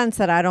sense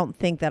that I don't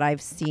think that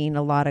I've seen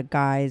a lot of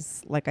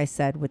guys, like I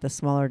said, with the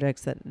smaller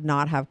dicks that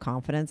not have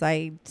confidence.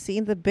 I've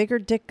seen the bigger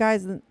dick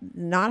guys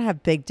not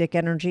have big dick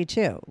energy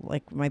too,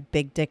 like my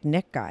big dick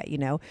Nick guy,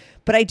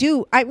 But I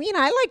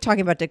like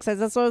talking about dick size.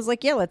 That's why I was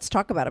like, yeah, let's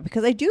talk about it,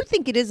 because I do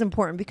think it is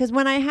important. Because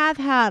when I have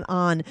had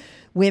on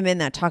women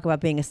that talk about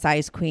being a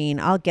size queen,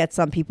 I'll get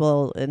some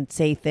people and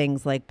say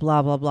things like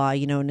blah, blah, blah,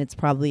 and it's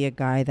probably a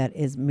guy that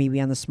is maybe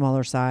on the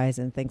smaller size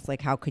and thinks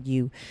how could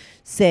you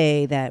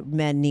say that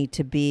men need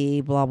to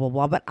be blah, blah,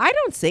 blah. But I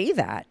don't say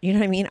that. You know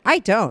what I mean? I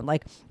don't.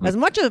 As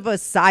much of a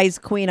size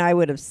queen I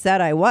would have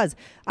said I was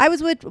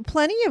with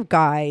plenty of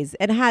guys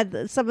and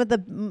had some of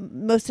the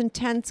most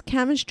intense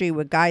chemistry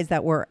with guys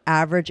that were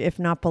average, if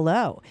not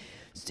below.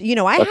 So,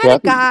 I had a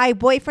guy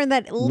boyfriend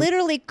that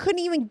literally couldn't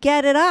even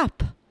get it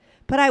up.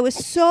 But I was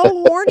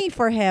so horny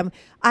for him.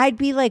 I'd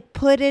be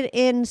put it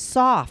in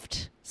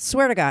soft.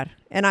 Swear to God.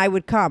 And I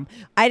would come.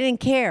 I didn't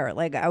care.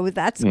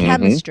 That's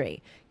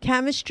chemistry.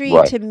 Chemistry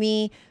to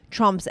me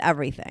trumps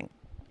everything.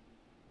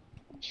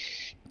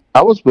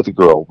 I was with a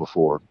girl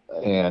before,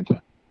 and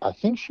I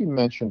think she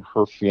mentioned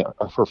her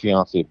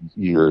fiance of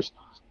years.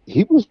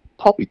 He was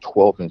probably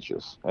 12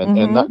 inches,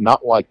 and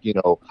not I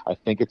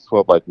think it's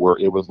 12, where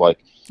it was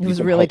it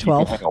was really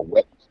 12.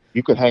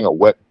 You could hang a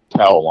wet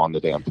towel on the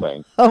damn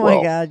thing. Oh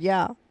my God,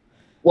 yeah.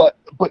 But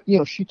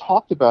she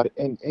talked about it,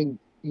 and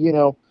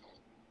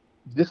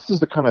this is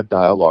the kind of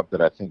dialogue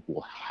that I think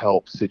will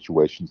help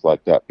situations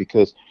like that,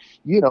 because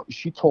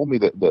she told me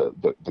that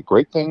the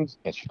great things,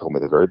 and she told me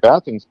the very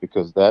bad things,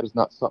 because that is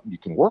not something you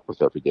can work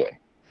with every day.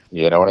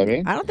 You know what I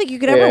mean? I don't think you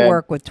could ever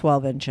work with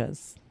 12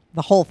 inches.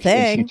 The whole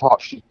thing.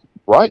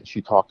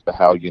 She talked about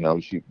how he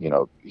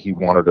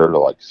wanted her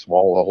to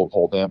swallow the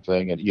whole damn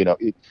thing, and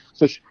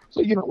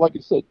like I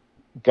said,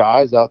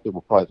 guys out there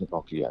will probably think,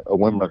 okay, yeah, a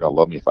woman are gonna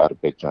love me if I had a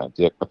big giant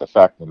dick, but the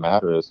fact of the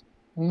matter is,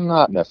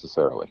 not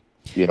necessarily.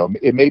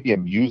 It may be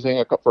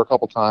amusing for a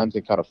couple times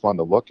and kind of fun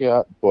to look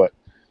at, but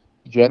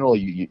generally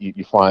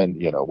you find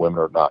women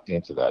are not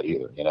into that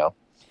either.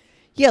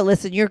 Yeah,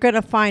 listen, you're going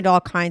to find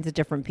all kinds of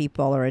different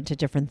people are into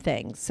different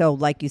things. So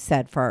like you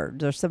said,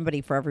 there's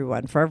somebody for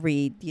everyone. For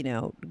every,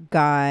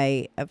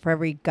 guy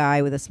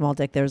with a small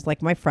dick, there's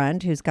my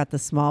friend who's got the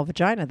small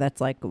vagina.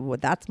 That's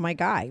that's my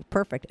guy.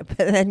 Perfect. But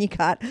then you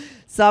got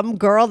some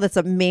girl that's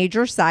a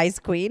major size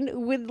queen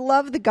who would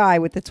love the guy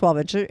with the 12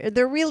 inch.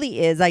 There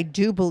really is, I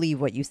do believe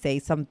what you say,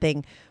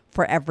 something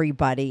for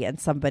everybody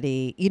and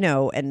somebody,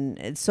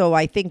 and so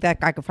I think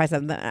that guy could find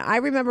something. I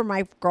remember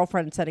my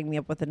girlfriend setting me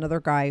up with another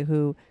guy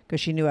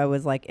because she knew I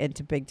was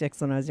into big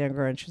dicks when I was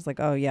younger, and she's like,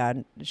 oh yeah,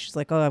 and she's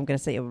like, oh, I'm gonna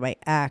say it with my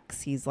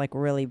ex, he's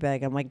really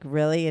big. I'm like,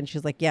 really? And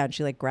she's like, yeah, and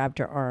she grabbed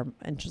her arm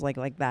and she's like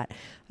that. I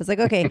was like,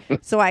 okay.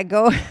 So I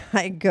go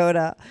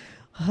to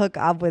hook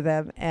up with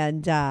him,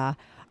 and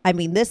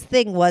this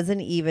thing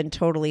wasn't even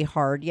totally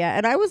hard yet.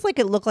 And I was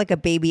it looked like a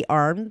baby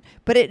arm,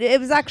 but it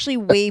was actually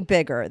way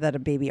bigger than a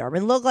baby arm.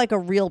 It looked like a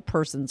real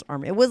person's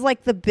arm. It was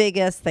the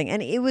biggest thing.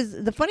 And it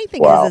was, the funny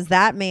thing is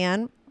that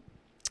man,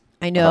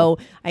 I know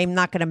I'm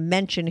not going to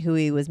mention who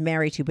he was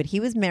married to, but he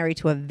was married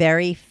to a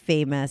very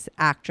famous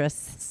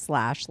actress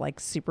slash like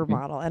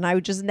supermodel. And I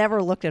just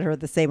never looked at her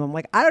the same. I'm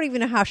like, I don't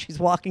even know how she's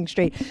walking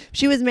straight.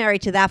 She was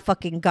married to that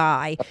fucking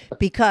guy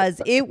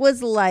because it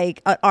was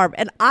like an arm.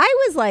 And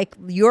I was like,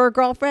 your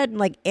girlfriend,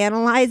 like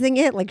analyzing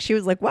it. Like she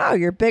was like, wow,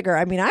 you're bigger.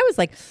 I mean, I was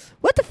like,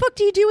 what the fuck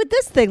do you do with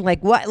this thing?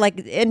 Like what?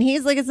 Like, and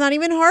he's like, it's not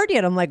even hard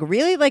yet. I'm like,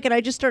 really? Like, and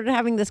I just started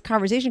having this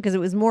conversation because it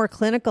was more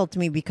clinical to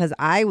me because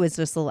I was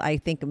just, I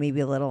think maybe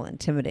a little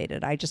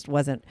intimidated. I just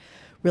wasn't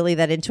really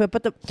that into it.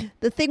 But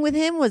the thing with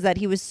him was that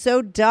he was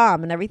so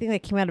dumb and everything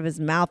that came out of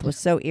his mouth was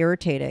so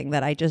irritating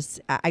that I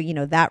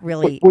that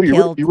really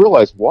killed. You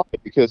realize why?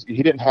 Because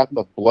he didn't have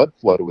enough blood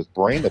flow to his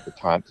brain at the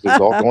time because it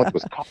was all going to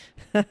his cock.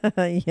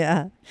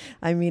 Yeah.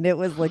 I mean, it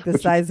was like the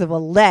size of a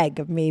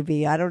leg,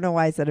 maybe. I don't know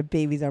why I said a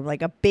baby's arm,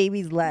 like a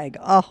baby's leg.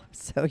 Oh,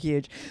 so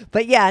huge.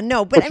 But yeah,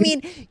 no. But I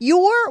mean,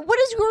 what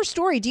is your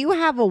story? Do you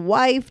have a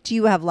wife? Do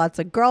you have lots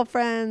of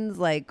girlfriends?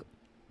 Like,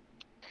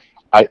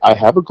 I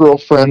have a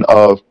girlfriend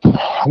of,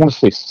 I want to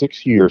say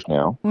 6 years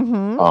now.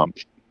 mm-hmm.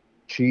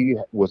 She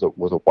was a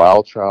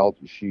wild child.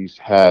 She's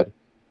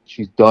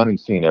done and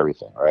seen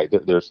everything, right?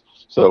 There's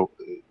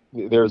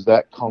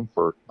that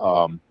comfort.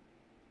 And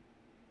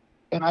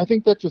I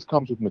think that just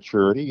comes with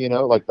maturity, you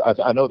know, like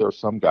I know there are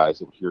some guys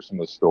that would hear some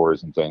of the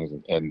stories and things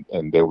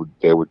and they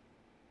would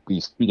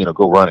be, you know,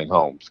 go running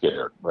home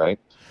scared, right?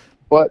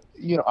 But,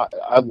 you know,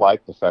 I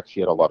like the fact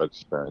she had a lot of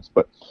experience.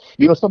 But,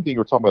 you know, something you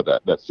were talking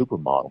about, that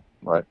supermodel,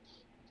 right?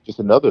 Just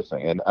another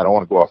thing, and I don't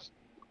want to go off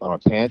on a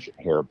tangent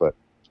here, but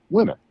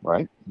women,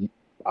 right?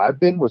 I've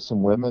been with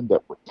some women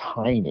that were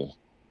tiny,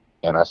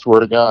 and I swear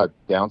to God,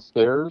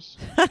 downstairs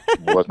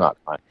was not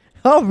tiny.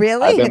 Oh,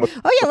 really?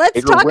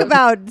 Let's talk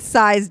about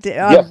sized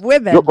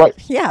women. You're right.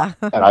 Yeah.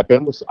 And I've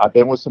been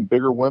with some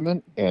bigger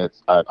women, and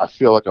I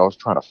feel like I was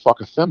trying to fuck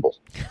a thimble.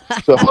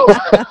 So.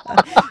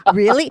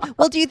 Really?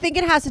 Well, do you think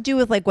it has to do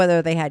with like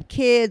whether they had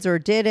kids or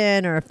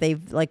didn't, or if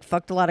they've like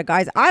fucked a lot of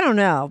guys? I don't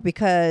know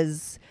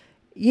because,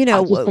 you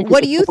know,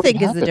 what do you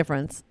think is the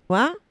difference?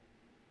 What?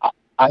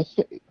 I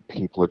think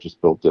people are just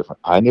built different.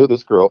 I knew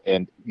this girl,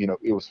 and you know,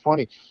 it was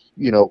funny.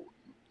 You know,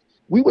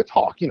 we would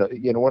talk. You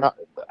know, when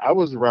I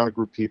was around a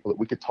group of people that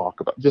we could talk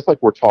about, just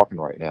like we're talking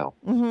right now.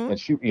 Mm-hmm. And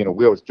she, you know,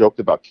 we always joked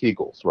about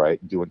Kegels,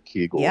 right? Doing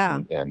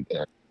Kegels and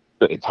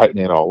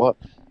tightening it all up.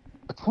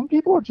 But some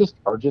people are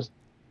just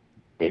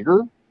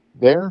bigger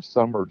there.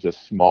 Some are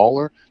just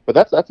smaller. But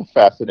that's a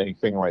fascinating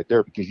thing right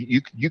there because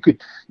you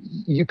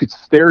could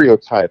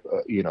stereotype,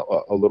 you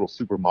know, a little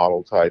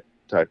supermodel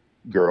type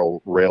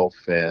girl, rail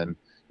thin,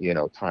 you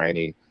know,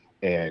 tiny.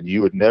 And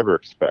you would never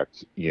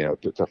expect, you know,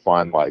 to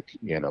find like,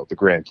 you know, the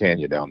Grand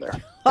Canyon down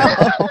there.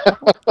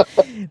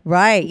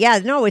 Right. Yeah.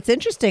 No, it's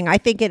interesting. I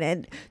think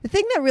and the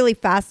thing that really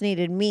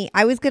fascinated me,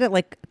 I was going to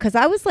like, because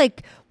I was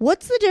like,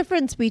 what's the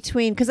difference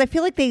between, because I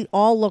feel like they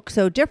all look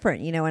so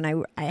different, you know,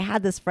 and I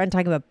had this friend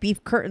talking about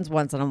beef curtains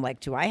once and I'm like,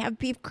 do I have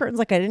beef curtains?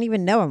 Like, I didn't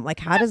even know them. Like,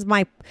 how does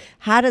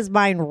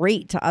mine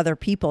rate to other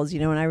people's, you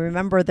know? And I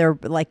remember they're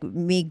like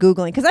me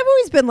Googling, because I've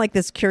always been like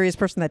this curious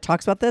person that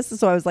talks about this.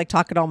 So I was like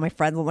talking to all my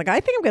friends. I'm like, I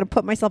think I'm going to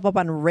put myself up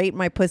on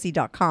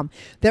ratemypussy.com.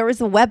 There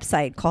was a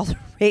website called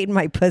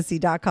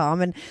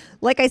ratemypussy.com. And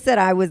like I said,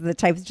 I was the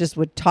type that just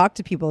would talk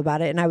to people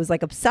about it. And I was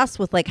like obsessed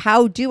with like,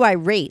 how do I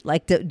rate?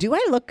 Like, do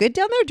I look good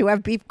down there? Do I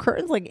have beef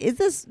curtains? Like, is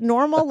this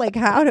normal? Like,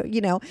 how do,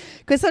 you know,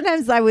 because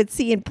sometimes I would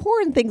see in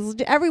porn things,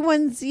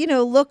 everyone's, you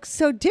know, looks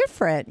so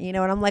different, you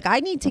know, and I'm like, I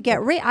need to get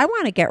I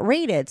want to get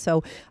rated.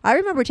 So I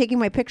remember taking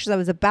my pictures. I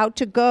was about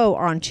to go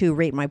onto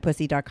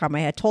ratemypussy.com. I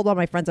had told all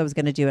my friends I was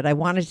going to do it. I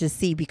wanted to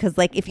see, because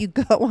like, if you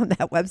go on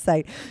that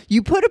website,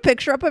 you put a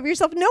picture up of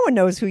yourself, no one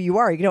knows who you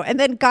are, you know, and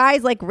then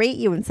guys like rate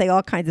you and say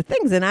all kinds of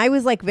things. And I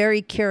was like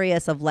very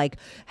curious of like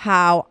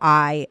how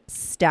I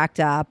stacked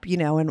up, you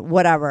know, and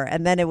whatever.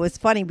 And then it was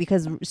funny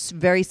because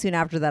very soon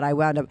after that, I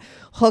wound up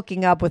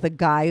hooking up with a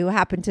guy who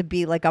happened to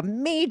be like a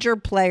major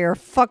player.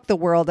 Fuck the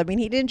world. I mean,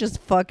 he didn't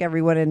just fuck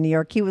everyone in New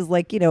York. He was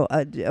like, you know,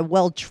 a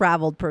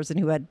well-traveled person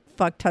who had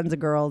fucked tons of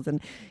girls, and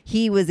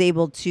he was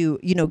able to,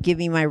 you know, give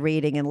me my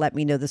rating and let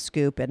me know the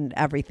scoop, and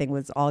everything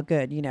was all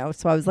good, you know.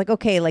 So I was like,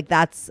 okay, like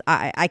that's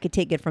I could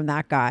take it from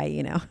that guy,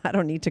 you know. I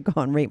don't need to go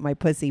and rate my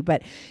pussy.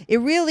 But it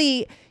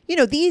really, you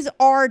know, these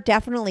are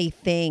definitely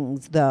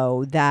things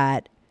though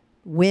that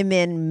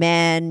women,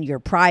 men, your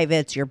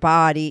privates, your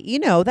body, you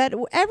know, that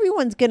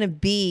everyone's going to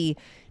be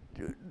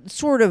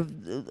sort of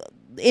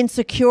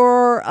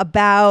insecure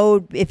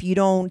about if you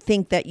don't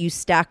think that you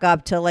stack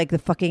up to like the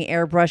fucking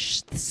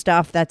airbrush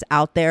stuff that's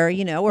out there,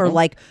 you know, or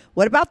like,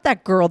 what about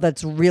that girl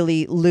that's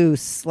really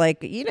loose?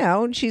 Like, you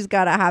know, she's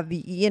got to have,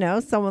 you know,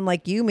 someone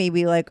like you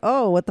maybe like,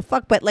 oh, what the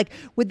fuck? But like,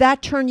 would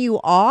that turn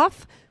you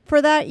off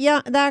for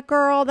that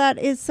girl that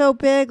is so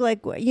big?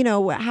 Like, you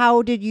know,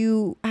 how do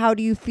you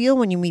feel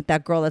when you meet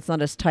that girl that's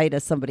not as tight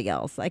as somebody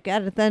else? Like,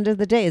 at the end of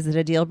the day, is it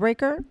a deal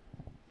breaker?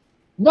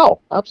 No,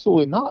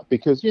 absolutely not.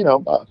 Because, you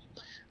know,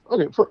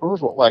 okay, first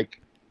of all, like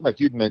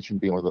you'd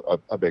mentioned being with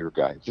a bigger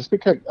guy. Just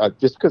because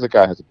a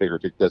guy has a bigger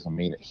dick doesn't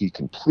mean that he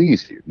can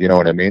please you. You know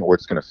what I mean? Or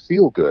it's going to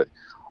feel good.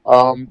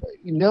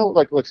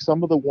 Like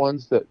some of the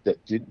ones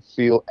that didn't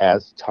feel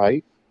as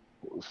tight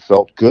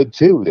felt good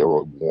too. They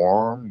were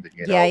warm.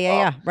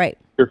 Yeah. Right.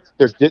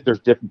 There's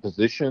different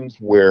positions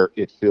where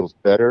it feels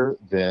better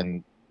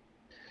than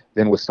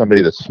with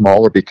somebody that's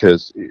smaller,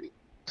 because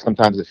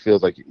sometimes it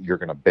feels like you're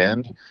going to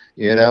bend.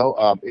 It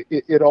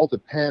all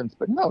depends.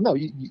 But no,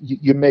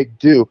 you make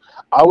do.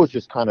 I was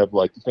just kind of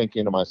like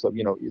thinking to myself,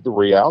 the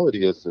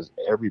reality is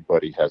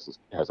everybody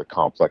has a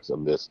complex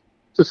of this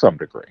to some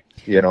degree.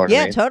 You know what I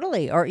mean? Yeah,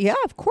 totally. Or yeah,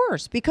 of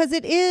course, because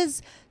it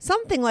is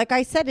something, like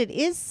I said, it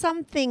is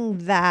something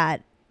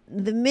that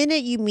the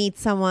minute you meet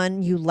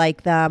someone, you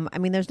like them. I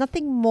mean, there's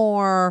nothing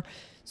more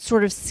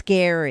sort of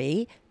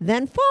scary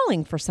than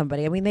falling for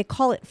somebody. I mean, they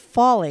call it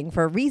falling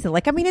for a reason.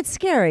 Like, I mean, it's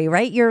scary,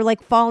 right? You're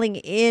like falling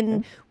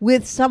in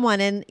with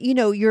someone, and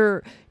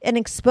you're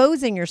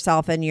exposing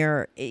yourself,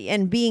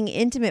 and being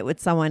intimate with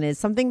someone is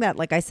something that,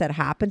 like I said,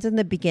 happens in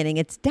the beginning.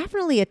 It's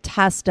definitely a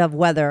test of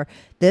whether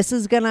this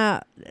is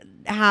gonna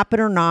happen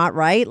or not,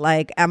 right?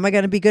 Like, am I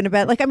gonna be good in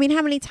bed? Like, I mean,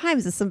 how many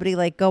times does somebody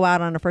like go out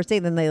on a first date,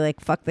 and then they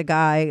like fuck the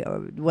guy,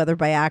 whether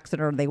by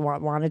accident or they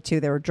wanted to,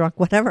 they were drunk,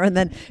 whatever, and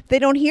then if they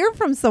don't hear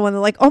from someone, they're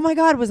like, oh my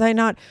God, was I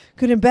not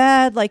good in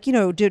bed? Like,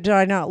 did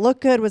I not look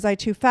good? Was I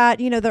too fat?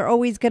 They're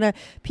always gonna,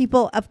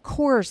 people of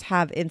course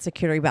have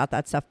insecurity about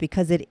that stuff,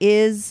 because it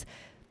is,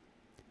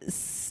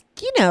 it's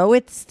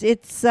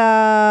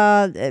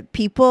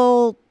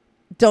people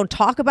don't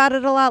talk about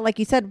it a lot, like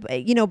you said,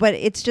 but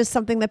it's just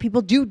something that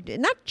people do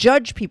not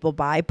judge people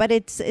by, but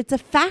it's a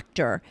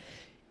factor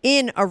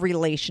in a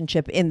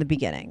relationship in the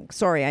beginning.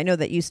 Sorry, I know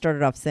that you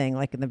started off saying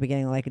like in the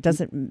beginning, like it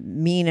doesn't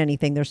mean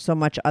anything. There's so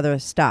much other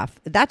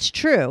stuff. That's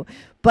true.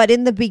 But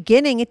in the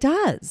beginning, it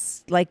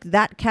does. Like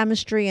that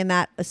chemistry and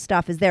that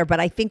stuff is there.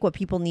 But I think what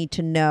people need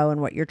to know, and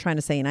what you're trying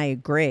to say, and I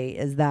agree,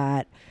 is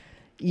that,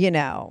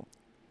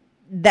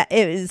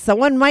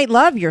 someone might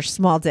love your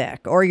small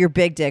dick or your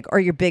big dick or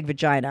your big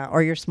vagina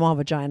or your small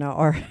vagina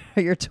or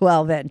your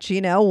 12-inch,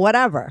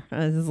 whatever.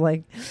 It's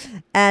like,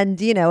 and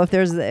if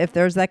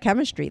there's that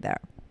chemistry there.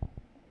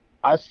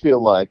 I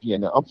feel like,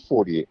 I'm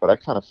 48, but I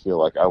kind of feel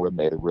like I would have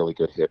made a really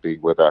good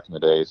hippie way back in the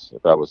days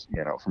if I was,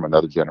 from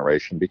another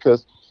generation,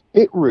 because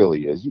it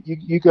really is.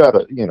 You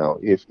gotta,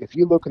 if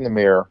you look in the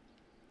mirror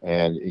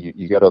and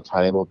you got a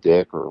tiny little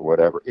dick or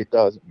whatever, it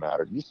doesn't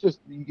matter. You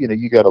just,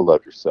 you gotta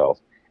love yourself.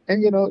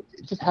 And,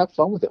 just have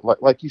fun with it.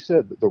 Like you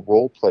said, the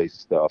role play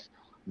stuff,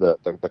 the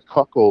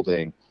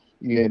cuckolding,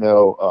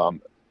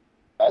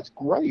 that's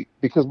great,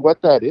 because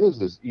what that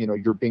is,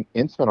 you're being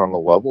intimate on a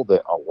level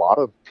that a lot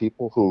of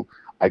people who,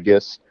 I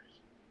guess,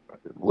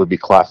 would be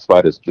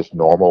classified as just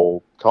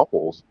normal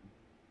couples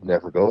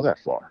never go that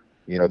far.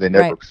 They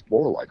never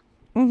explore like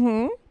that.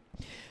 Mm-hmm.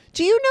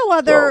 Do you know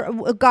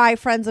other guy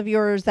friends of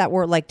yours that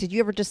were like, did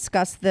you ever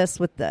discuss this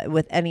with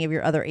any of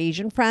your other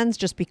Asian friends?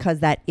 Just because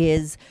that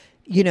is,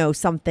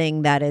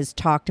 something that is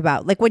talked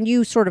about. Like when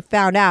you sort of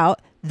found out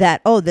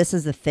that, oh, this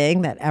is a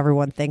thing that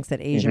everyone thinks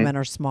that Asian men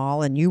are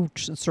small, and you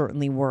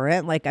certainly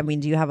weren't. Like, I mean,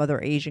 do you have other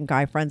Asian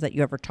guy friends that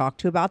you ever talk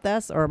to about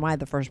this, or am I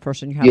the first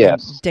person you have a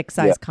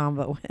dick-sized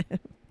convo with?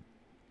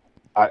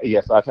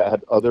 Yes, I've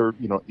had other,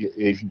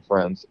 Asian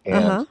friends,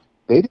 and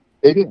they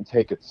didn't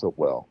take it so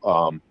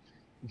well.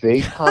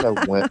 They kind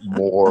of went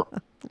more,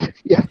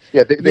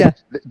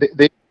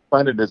 they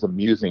find it as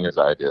amusing as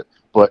I did,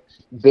 but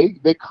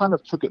they kind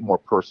of took it more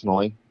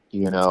personally.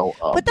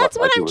 But that's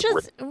what I'm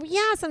just,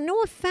 yes,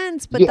 no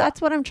offense, but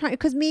that's what I'm trying,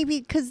 because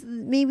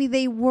maybe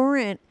they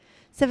weren't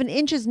 7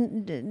 inches,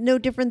 no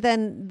different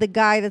than the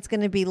guy that's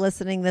going to be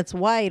listening that's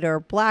white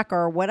or black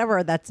or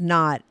whatever, that's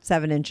not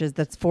 7 inches,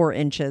 that's 4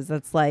 inches.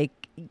 That's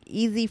like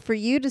easy for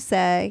you to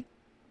say.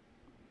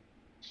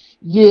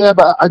 Yeah,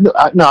 but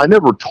I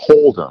never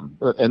told them,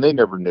 and they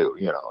never knew.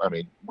 I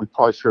mean, we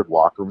probably shared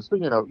locker rooms, but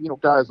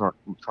guys aren't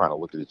trying to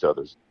look at each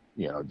other's,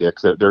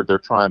 dicks. They're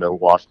trying to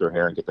wash their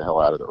hair and get the hell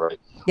out of it, right?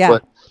 Yeah.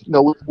 But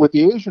with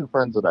the Asian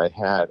friends that I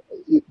had,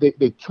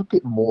 they took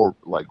it more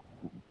like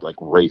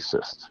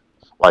racist,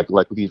 like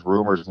with these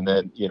rumors, and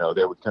then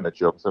they would kind of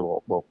joke and say,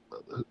 well,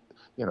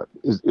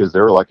 is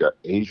there like a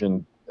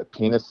Asian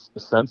penis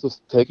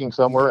census taking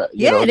somewhere?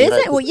 It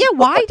isn't. Well, yeah.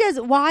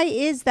 Why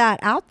is that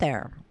out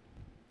there?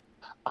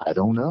 I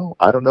don't know.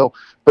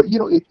 But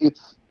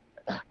it's.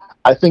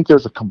 I think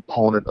there's a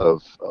component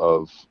of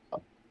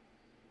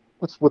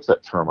what's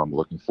that term I'm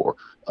looking for?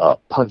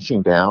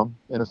 Punching down,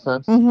 in a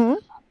sense. Mm-hmm.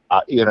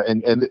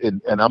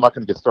 And I'm not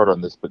going to get started on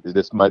this, but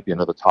this might be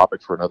another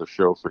topic for another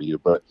show for you.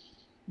 But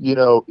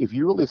if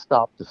you really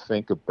stop to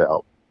think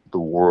about the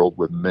world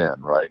with men,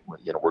 right?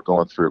 We're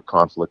going through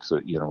conflicts,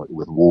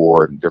 with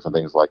war and different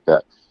things like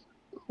that.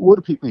 What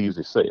do people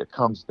usually say? It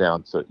comes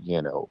down to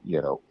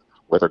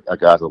whether a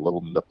guy's a little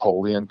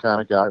Napoleon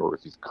kind of guy or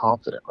if he's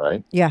confident,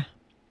 right? Yeah.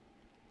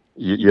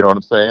 You know what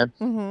I'm saying?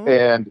 Mm-hmm.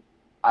 And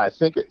I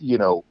think,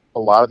 a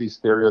lot of these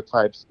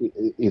stereotypes,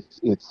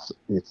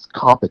 it's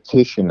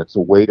competition. It's a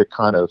way to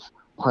kind of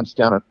punch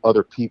down on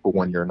other people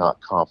when you're not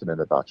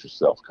confident about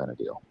yourself, kind of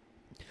deal.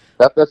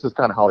 That's just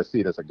kind of how I see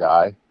it as a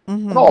guy.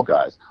 Mm-hmm. And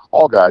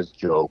all guys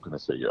joke and they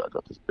say, yeah, I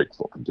got this big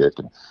fucking dick.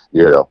 And,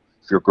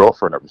 if your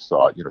girlfriend ever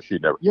saw it,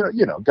 she'd never,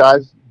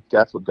 guys,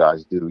 that's what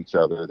guys do to each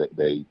other.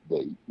 They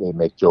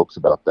make jokes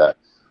about that.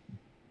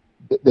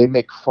 They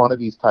make fun of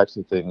these types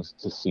of things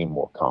to seem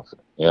more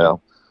confident,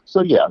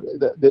 So yeah,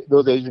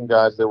 those Asian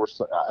guys,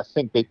 I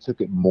think they took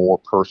it more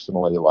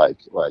personally, like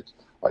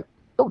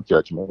don't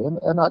judge me,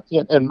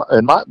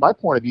 and my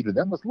point of view to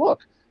them was,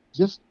 look,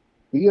 just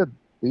be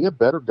a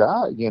better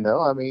guy,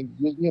 I mean,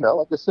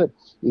 like I said,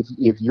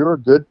 if you're a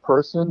good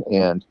person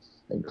and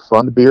you're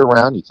fun to be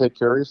around, you take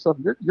care of yourself,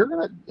 you're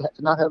gonna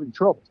not have any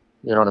trouble.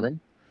 You know what I mean?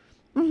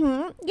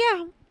 Mm-hmm.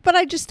 Yeah, but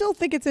I just still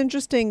think it's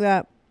interesting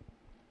that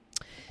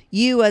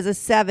you, as a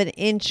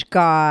 7-inch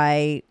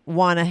guy,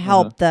 want to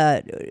help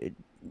the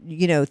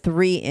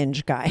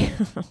 3-inch guy.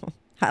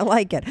 I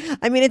like it.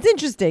 I mean, it's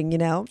interesting,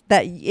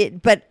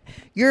 but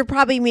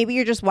maybe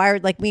you're just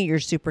wired like me. You're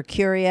super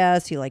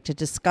curious. You like to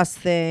discuss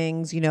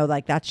things,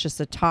 like that's just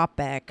a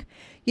topic.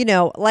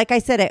 Like I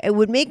said, it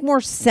would make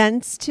more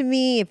sense to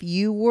me if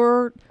you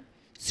were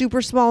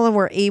super small and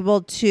were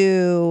able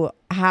to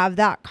have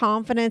that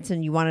confidence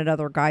and you wanted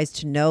other guys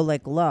to know,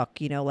 like, look,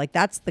 like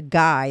that's the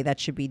guy that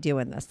should be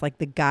doing this. Like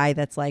the guy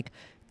that's like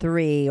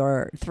 3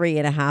 or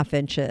 3.5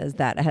 inches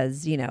that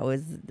has,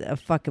 is a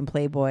fucking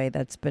playboy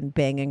that's been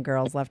banging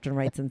girls left and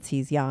right since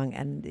he's young.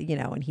 And,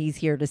 and he's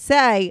here to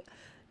say,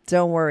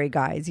 don't worry,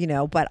 guys,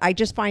 but I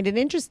just find it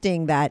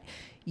interesting that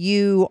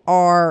you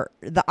are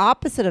the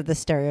opposite of the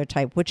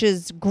stereotype, which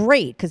is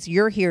great because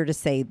you're here to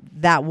say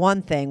that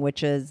one thing,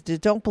 which is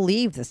don't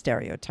believe the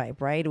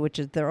stereotype, right? Which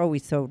is they're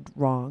always so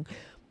wrong.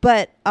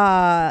 But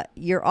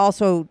you're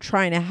also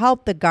trying to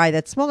help the guy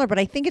that's smaller. But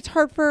I think it's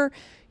hard for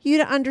you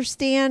to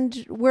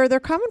understand where they're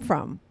coming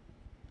from.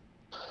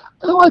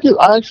 No, I do.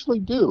 I actually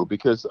do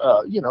because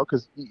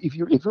because if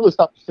you really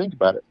stop to think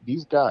about it,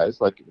 these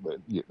guys, like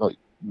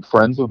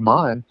friends of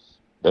mine,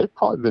 they've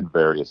probably been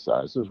various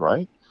sizes,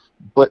 right?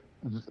 But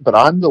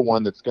I'm the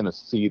one that's going to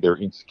see their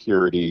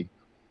insecurity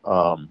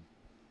on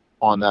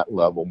that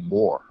level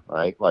more,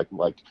 right? Like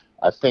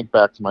I think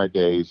back to my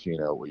days, when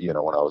I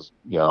was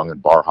young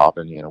and bar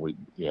hopping, and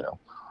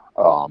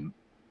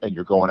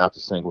you're going out to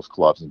singles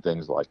clubs and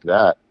things like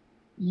that.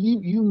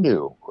 You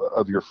knew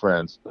of your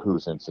friends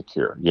who's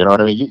insecure. You know what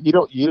I mean?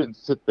 You didn't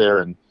sit there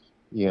and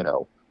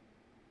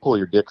pull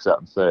your dicks out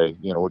and say,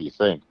 what do you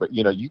think? But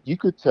you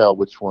could tell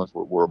which ones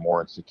were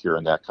more insecure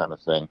and that kind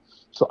of thing.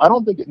 So I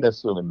don't think it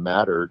necessarily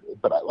mattered,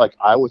 but I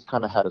always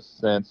kind of had a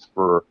sense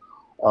for,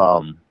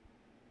 like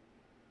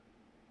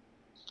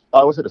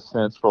I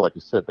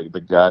said,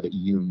 the guy that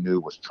you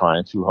knew was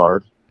trying too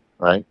hard,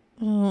 right?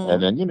 Mm.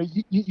 And then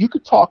you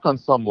could talk on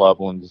some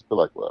level and just be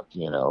like, look,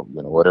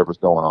 whatever's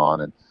going on,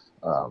 and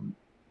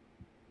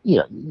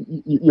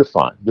you're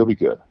fine, you'll be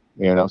good.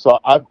 So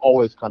I've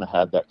always kind of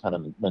had that kind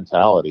of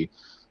mentality,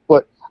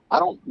 but I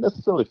don't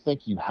necessarily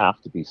think you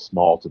have to be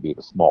small to be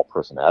the small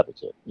person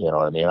advocate. You know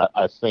what I mean?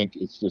 I think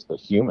it's just a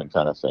human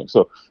kind of thing.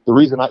 So the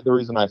reason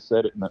I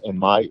said it in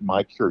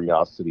my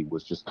curiosity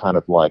was just kind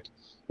of like,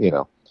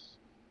 you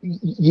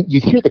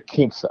hear the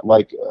kinks,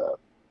 like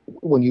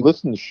when you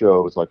listen to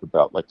shows like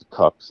about like the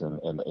cucks and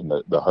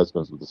the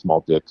husbands with the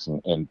small dicks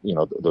and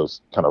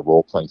those kind of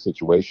role playing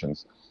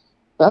situations.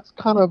 That's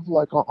kind of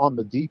like on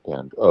the deep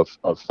end of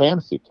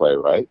fantasy play,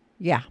 right?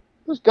 Yeah.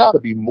 There's got to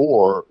be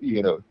more,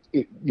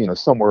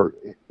 somewhere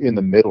in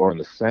the middle or in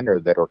the center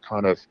that are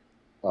kind of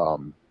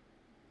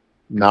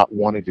not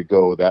wanting to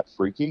go that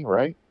freaky,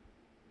 right?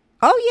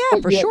 Oh,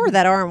 yeah, for sure.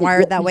 That aren't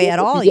wired that way at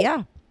all,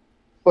 yeah.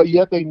 But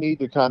yet they need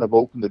to kind of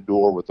open the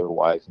door with their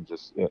wife and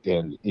just,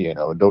 and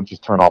don't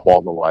just turn off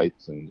all the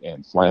lights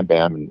and slam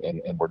bam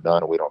and we're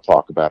done and we don't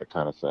talk about it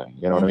kind of thing.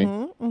 You know what I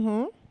mean?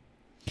 Mm-hmm.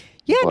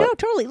 Yeah, no,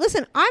 totally.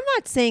 Listen, I'm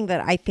not saying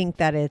that I think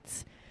that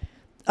it's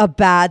a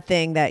bad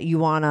thing that you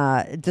want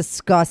to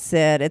discuss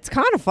it. It's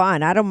kind of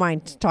fun. I don't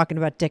mind talking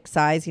about dick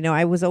size.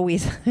 I was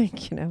always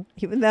like,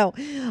 even though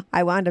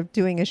I wound up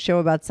doing a show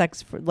about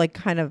sex for like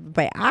kind of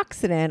by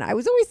accident, I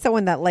was always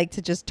someone that liked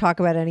to just talk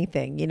about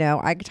anything.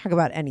 I could talk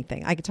about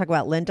anything. I could talk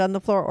about lint on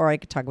the floor or I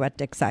could talk about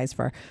dick size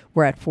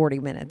we're at 40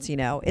 minutes.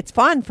 It's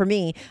fun for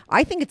me.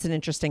 I think it's an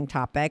interesting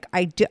topic.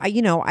 I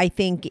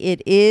think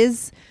it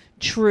is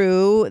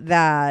true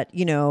that,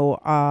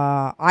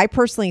 I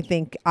personally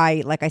think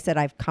like I said,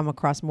 I've come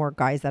across more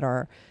guys that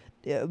are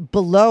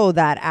below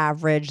that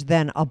average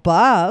than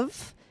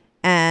above,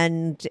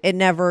 and it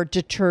never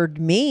deterred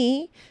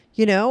me.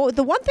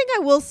 The one thing I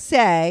will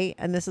say,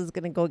 and this is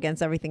going to go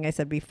against everything I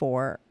said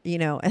before,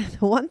 and the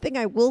one thing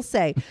I will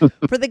say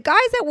for the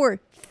guys that were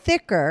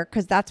thicker,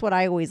 because that's what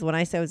I always, when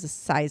I say I was a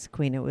size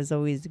queen, it was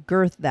always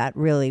girth that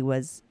really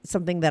was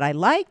something that I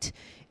liked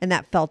and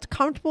that felt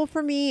comfortable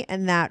for me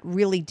and that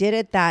really did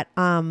it. That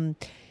the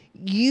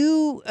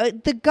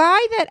guy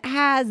that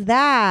has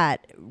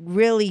that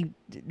really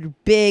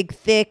big,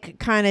 thick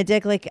kind of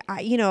dick, like,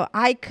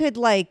 I could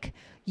like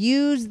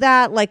use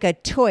that like a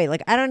toy.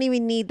 Like, I don't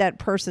even need that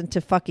person to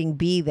fucking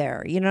be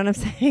there. You know what I'm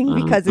saying?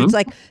 Because it's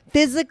like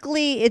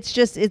physically,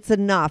 it's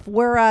enough.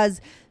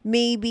 Whereas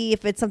maybe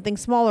if it's something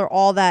smaller,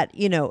 all that,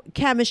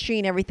 chemistry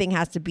and everything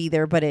has to be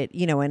there, but it,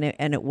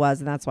 and it was,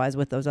 and that's why I was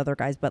with those other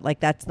guys. But like,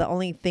 that's the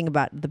only thing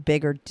about the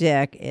bigger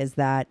dick is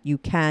that you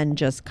can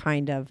just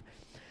kind of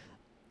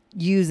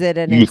use it.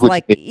 And it's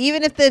like,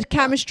 even if the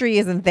chemistry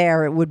isn't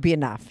there, it would be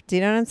enough. Do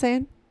you know what I'm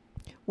saying?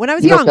 When I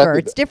was younger,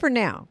 it's different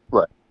now.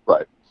 Right.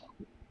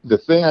 The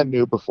thing I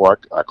knew before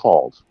I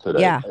called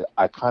today,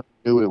 I kind of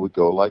knew it would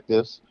go like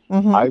this.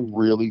 Mm-hmm. I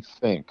really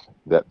think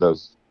that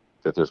there's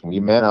going to be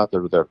men out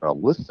there that are going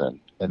to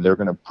listen and they're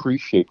going to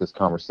appreciate this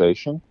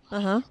conversation.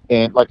 Uh-huh.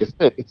 And like I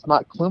said, it's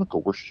not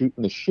clinical. We're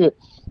shooting the shit,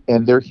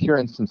 and they're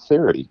hearing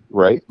sincerity,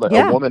 right? Like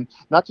a woman,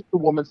 not just a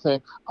woman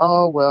saying,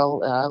 "Oh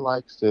well, I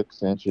like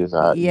 6 inches."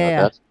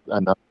 That's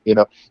enough.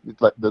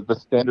 It's like the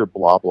standard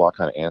blah blah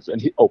kind of answer.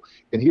 And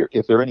here,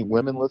 if there are any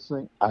women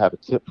listening, I have a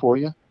tip for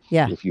you.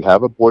 Yeah. If you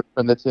have a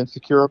boyfriend that's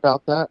insecure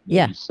about that,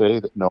 you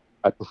say that, no,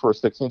 I prefer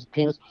 6-inch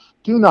penis.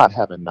 Do not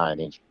have a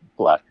 9-inch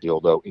black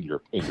dildo in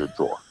your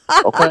drawer.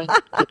 Okay?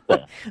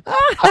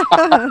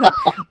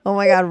 Oh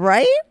my God,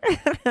 right?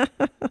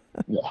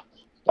 Yeah.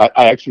 I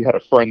actually had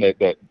a friend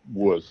that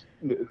was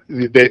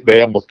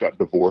they almost got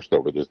divorced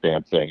over this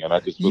damn thing, and I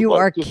just was You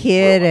are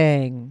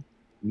kidding.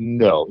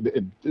 No.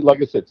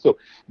 Like I said, so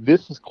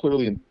this is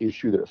clearly an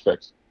issue that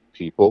affects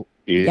people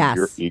in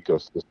your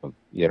ecosystem.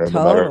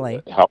 Totally.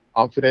 No matter how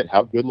confident,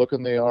 how good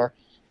looking they are,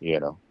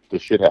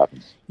 this shit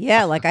happens.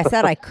 Yeah, like I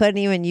said, I couldn't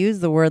even use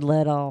the word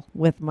little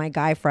with my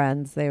guy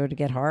friends. They would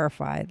get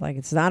horrified. Like,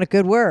 it's not a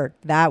good word,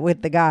 that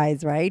with the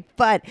guys, right?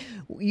 But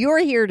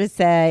I'm here to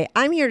say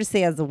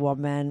as a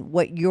woman,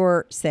 what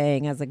you're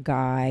saying as a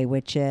guy,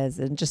 which is,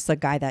 and just a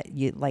guy that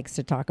likes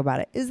to talk about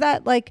it, is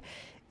that like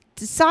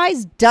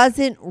size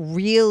doesn't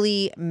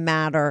really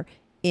matter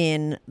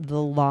in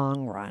the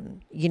long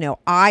run.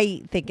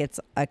 I think it's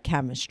a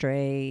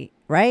chemistry,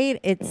 right?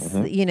 It's,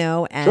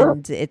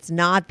 and it's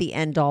not the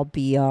end all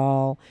be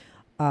all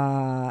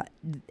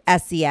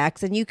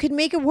SEX, and you could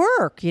make it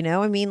work,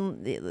 I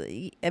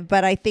mean,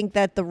 but I think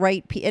that the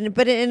right, and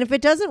if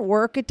it doesn't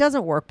work, it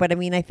doesn't work. But I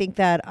mean, I think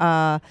that,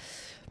 guys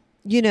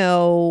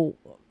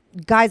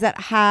that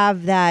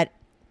have that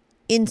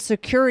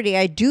insecurity,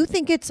 I do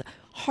think it's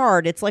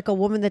hard. It's like a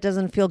woman that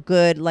doesn't feel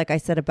good, like I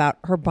said, about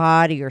her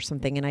body or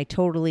something. And I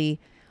totally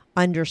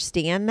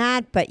understand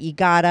that, but you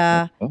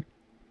gotta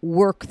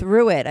work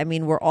through it. I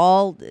mean, we're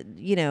all,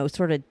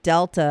 sort of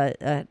dealt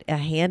a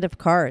hand of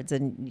cards,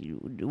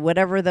 and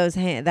whatever that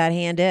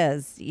hand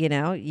is, you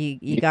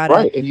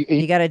gotta,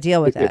 you gotta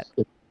deal with it.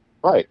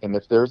 Right. And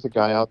if there's a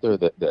guy out there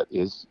that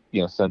is,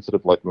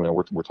 sensitive, like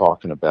we're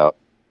talking about,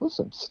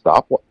 listen,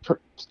 stop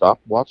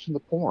watching the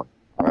porn.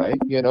 Right,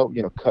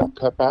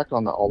 cut back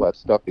on all that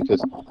stuff,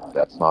 because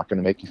that's not going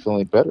to make you feel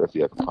any better if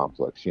you have a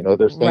complex.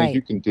 There's things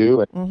you can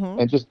do,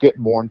 and just get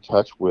more in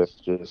touch with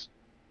just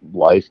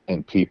life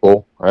and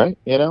people, right?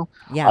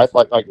 Yeah.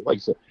 Like I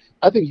said,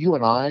 I think you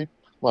and I,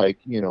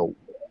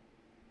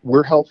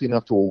 we're healthy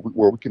enough to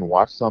where we can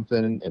watch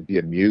something and be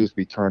amused,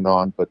 be turned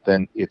on, but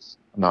then it's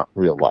not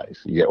real life.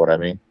 You get what I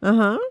mean?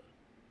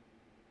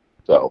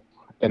 So,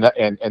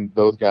 and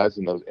those guys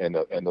in those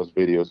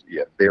videos,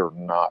 they're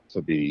not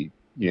to be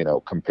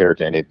compared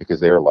to any, because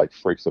they're like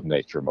freaks of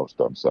nature, most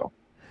of them. So,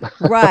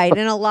 right.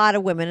 And a lot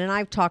of women, and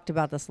I've talked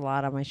about this a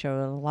lot on my show,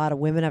 and a lot of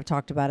women have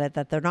talked about it,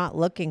 that they're not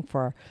looking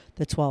for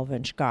the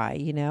 12-inch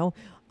guy,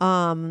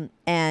 and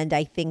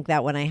I think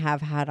that when I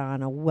have had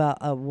on a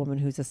woman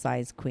who's a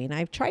size queen,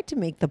 I've tried to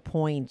make the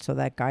point so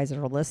that guys that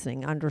are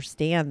listening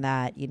understand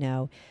that,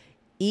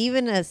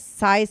 even a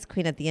size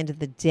queen at the end of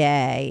the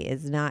day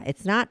it's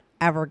not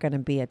ever going to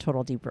be a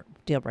total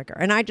deal breaker.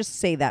 And I just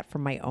say that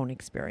from my own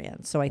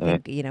experience. So I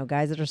think,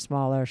 guys that are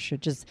smaller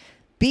should just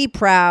be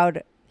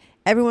proud.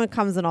 Everyone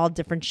comes in all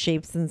different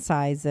shapes and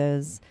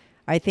sizes.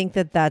 I think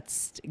that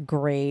that's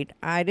great.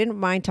 I didn't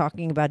mind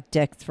talking about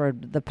dicks for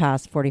the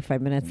past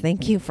 45 minutes.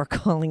 Thank you for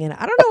calling in.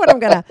 I don't know what I'm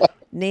going to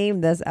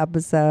name this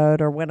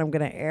episode or when I'm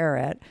going to air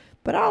it,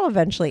 but I'll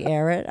eventually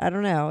air it. I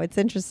don't know. It's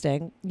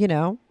interesting,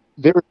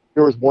 There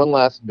was one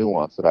last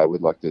nuance that I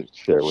would like to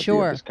share with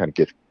you, just kind of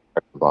get your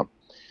perspective on.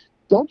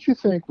 Don't you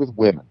think with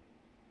women,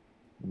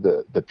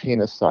 the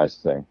penis size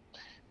thing,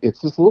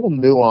 it's this little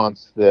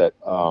nuance that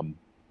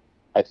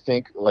I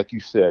think, like you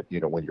said,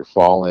 when you're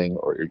falling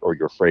or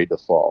you're afraid to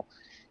fall,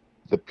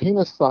 the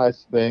penis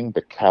size thing,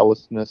 the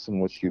callousness in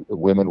which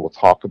women will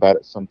talk about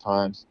it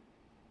sometimes,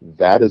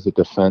 that is a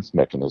defense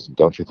mechanism,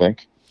 don't you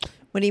think?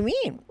 What do you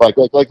mean? Like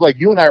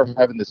you and I are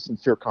having this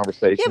sincere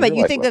conversation. Yeah, but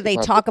you think that they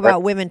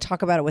women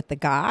talk about it with the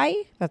guy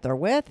that they're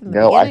with in the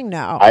beginning?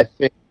 No. I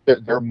think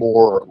that they're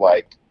more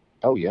like,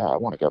 oh yeah, I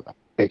want to get a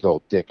big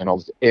old dick and all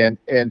this.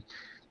 And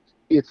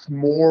it's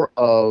more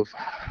of,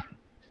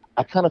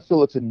 I kind of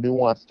feel it's a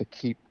nuance to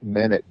keep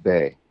men at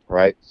bay,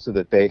 right? So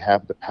that they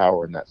have the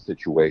power in that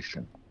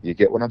situation. You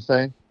get what I'm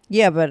saying?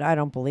 Yeah, but I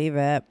don't believe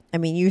it. I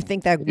mean, you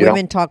think that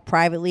women talk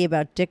privately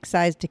about dick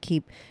size to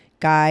keep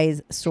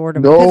guys sort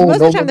of, because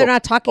most of the time they're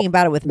not talking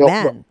about it with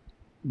men.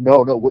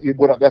 No.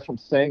 That's what I'm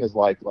saying is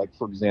like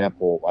for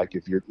example, like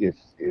if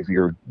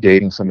you're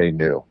dating somebody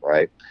new,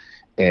 right,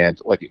 and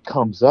like it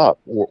comes up,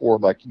 or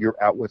like you're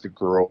out with a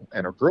girl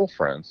and her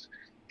girlfriends,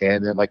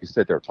 and then like you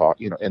said, they're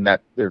talking, and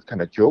that they're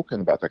kind of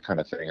joking about that kind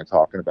of thing and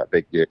talking about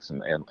big dicks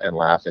and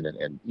laughing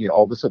and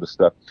all this other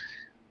stuff.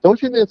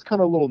 Don't you think it's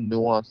kind of a little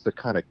nuance to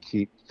kind of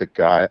keep the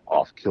guy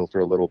off kilter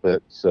a little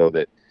bit so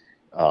that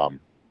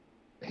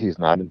he's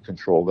not in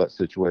control of that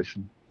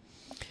situation?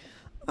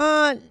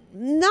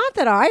 Not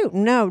that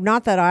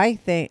I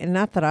think.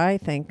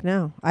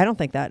 No, I don't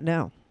think that.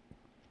 No.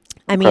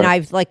 I mean,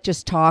 I've like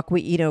just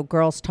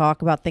girls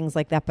talk about things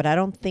like that, but I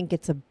don't think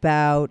it's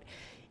about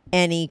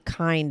any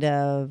kind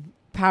of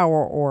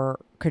power or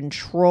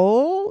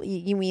control.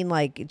 You mean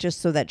like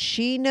just so that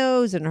she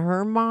knows in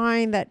her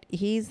mind that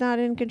he's not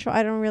in control?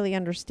 I don't really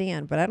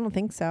understand, but I don't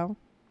think so.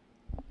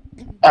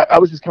 I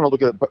was just kind of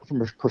looking at it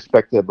from a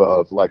perspective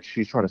of like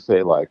she's trying to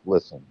say like,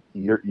 listen,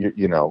 you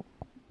didn't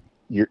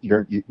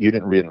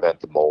reinvent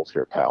the moles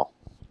here, pal.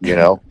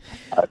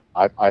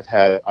 I've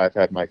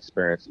had my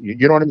experience. You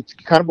know what I mean? It's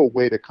kind of a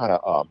way to kind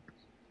of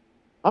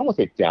I don't want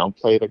to say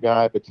downplay the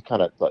guy, but to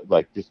kind of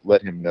like just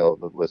let him know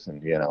that, listen,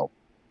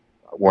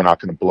 we're not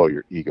going to blow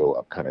your ego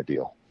up, kind of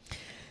deal.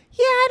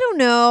 Yeah, I don't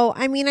know.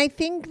 I mean, I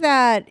think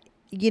that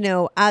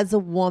as a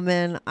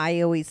woman,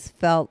 I always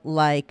felt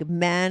like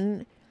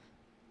men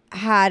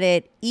had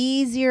it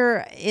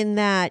easier in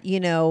that,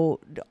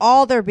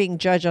 all they're being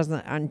judged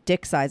on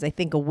dick size. I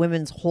think a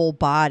woman's whole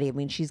body. I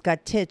mean, she's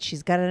got tits,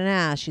 she's got an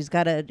ass, she's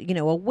got a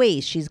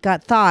waist, she's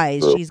got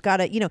thighs, she's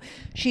got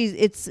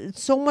it's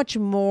so much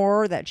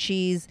more that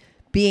she's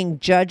being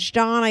judged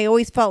on. I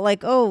always felt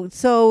like, oh,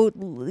 so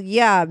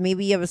yeah,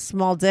 maybe you have a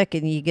small dick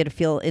and you get to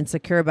feel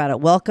insecure about it.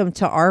 Welcome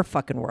to our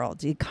fucking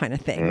world, kind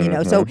of thing,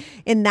 So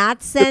in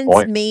that sense,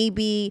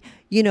 maybe,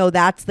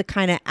 that's the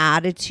kind of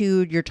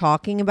attitude you're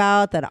talking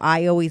about that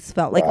I always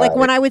felt like. Like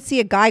when I would see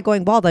a guy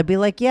going bald, I'd be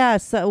like, yeah,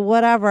 so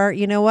whatever.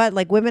 You know what?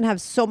 Like women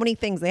have so many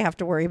things they have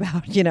to worry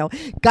about.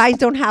 Guys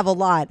don't have a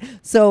lot.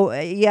 So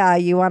yeah,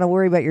 you want to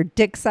worry about your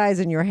dick size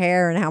and your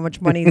hair and how much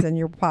money's in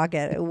your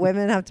pocket.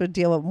 Women have to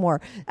deal with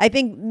more. I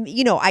think,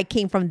 I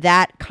came from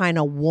that kind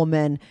of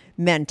woman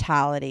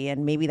mentality,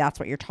 and maybe that's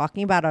what you're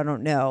talking about. I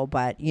don't know,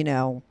 but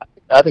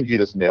I think you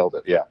just nailed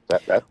it. Yeah.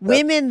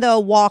 Women, though,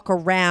 walk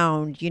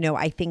around,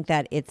 I think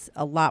that it's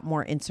a lot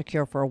more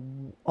insecure for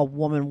a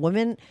woman.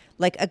 Women,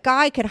 like a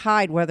guy could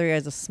hide whether he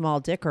has a small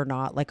dick or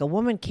not. Like a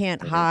woman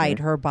can't hide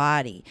her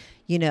body.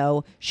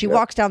 She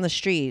walks down the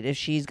street. If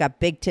she's got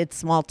big tits,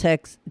 small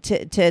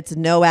tits,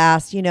 no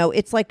ass,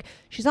 it's like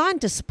she's on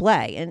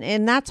display.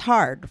 And that's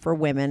hard for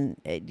women,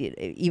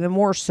 even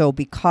more so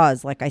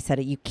because, like I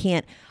said, you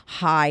can't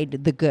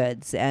hide the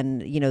goods.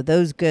 And,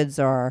 those goods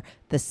are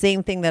the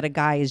same thing that a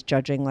guy is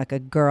judging, like a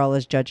girl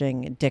is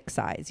judging dick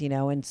size,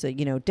 And so,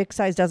 dick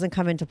size doesn't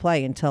come into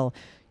play until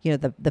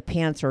the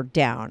pants are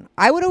down.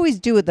 I would always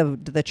do it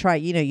the try,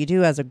 you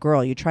do as a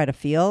girl, you try to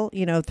feel,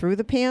 through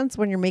the pants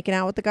when you're making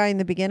out with the guy in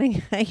the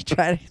beginning. You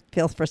try to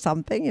feel for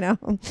something,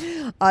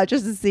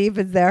 just to see if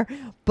it's there.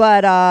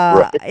 But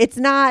it's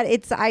not,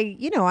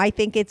 I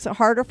think it's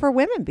harder for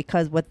women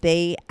because what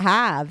they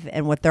have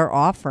and what they're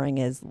offering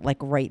is like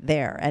right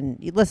there. And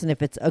listen,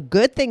 if it's a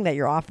good thing that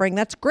you're offering,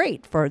 that's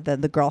great for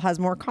the girl has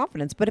more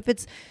confidence. But if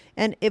it's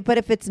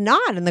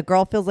not, and the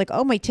girl feels like,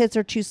 oh, my tits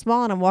are too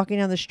small and I'm walking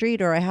down the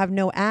street, or I have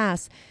no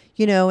ass,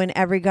 and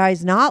every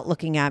guy's not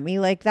looking at me,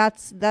 like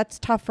that's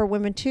tough for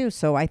women too.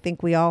 So I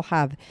think we all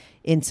have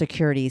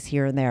insecurities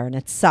here and there, and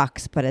it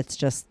sucks, but it's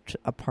just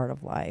a part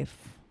of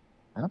life.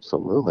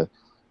 Absolutely.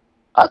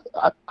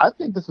 I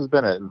think this has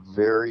been a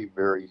very,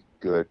 very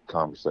good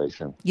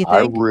conversation. You think?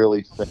 I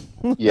really think,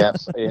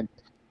 yes. And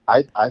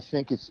I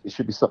think it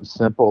should be something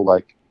simple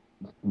like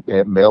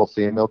a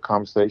male-female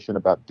conversation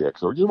about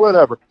dicks or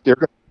whatever. They're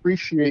going to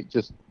appreciate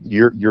just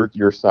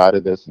your side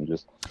of this and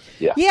just,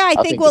 yeah. Yeah,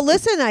 I think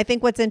listen, I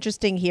think what's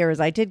interesting here is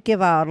I did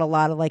give out a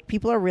lot of, like,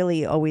 people are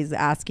really always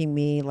asking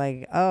me,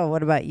 like, oh,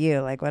 what about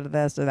you? Like, what of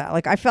this or that?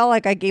 Like, I felt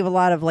like I gave a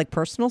lot of, like,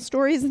 personal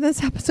stories in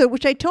this episode,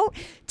 which I don't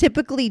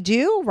typically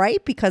do,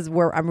 right? Because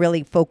I'm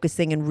really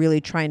focusing and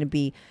really trying to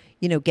be,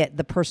 get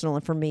the personal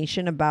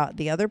information about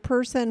the other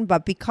person.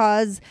 But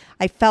because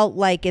I felt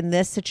like in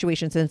this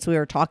situation, since we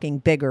were talking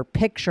bigger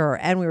picture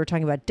and we were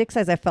talking about dick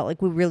size, I felt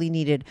like we really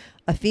needed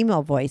a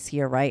female voice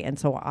here, right? And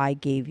so I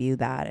gave you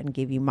that and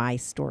gave you my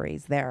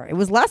stories there. It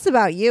was less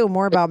about you,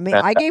 more about me.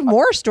 I gave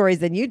more stories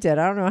than you did.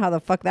 I don't know how the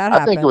fuck that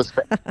happened.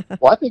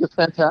 I think it's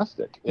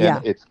fantastic.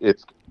 And yeah.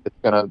 It's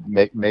going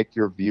to make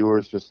your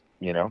viewers just,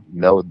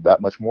 know that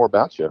much more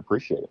about you. I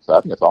appreciate it. So I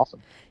think it's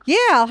awesome. Yeah,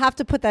 I'll have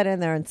to put that in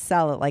there and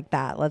sell it like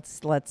that. Let's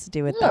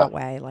do it that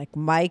way. Like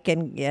Mike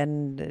and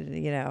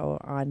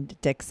on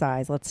dick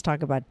size. Let's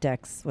talk about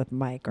dicks with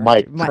Mike.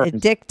 Or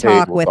dick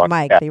talk with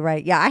Mike.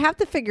 Right? Yeah, I have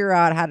to figure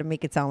out how to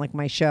make it sound like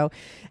my show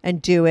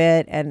and do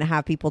it and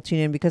have people tune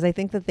in, because I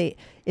think that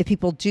if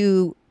people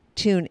do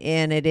tune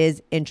in, it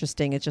is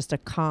interesting. It's just a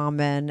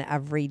common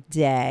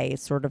everyday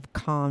sort of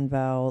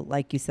convo,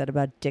 like you said,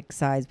 about dick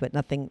size, but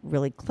nothing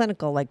really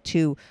clinical, like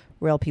two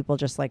real people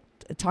just like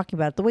talking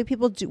about it the way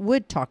people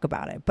would talk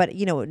about it. But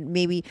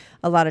maybe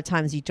a lot of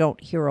times you don't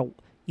hear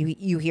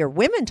You hear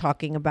women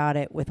talking about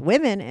it with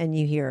women, and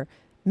you hear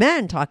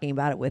men talking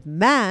about it with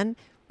men,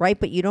 right?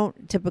 But you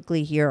don't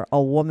typically hear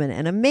a woman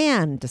and a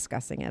man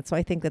discussing it. So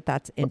I think that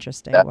that's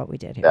interesting what we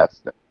did here.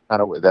 That's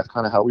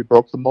kind of how we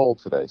broke the mold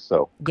today.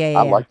 So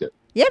I liked it.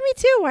 Yeah, me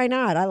too. Why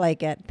not? I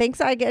like it.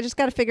 Thanks. I just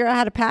got to figure out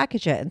how to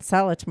package it and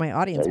sell it to my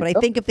audience. But I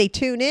think if they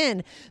tune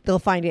in, they'll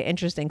find it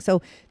interesting.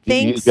 So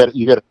thanks.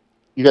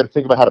 You got to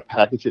think about how to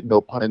package it.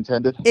 No pun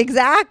intended.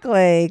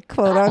 Exactly,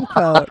 quote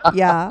unquote.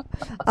 Yeah.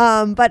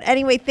 But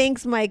anyway,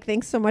 thanks, Mike.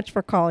 Thanks so much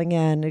for calling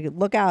in.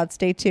 Look out.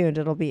 Stay tuned.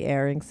 It'll be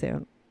airing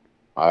soon.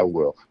 I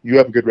will. You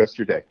have a good rest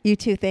of your day. You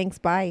too. Thanks.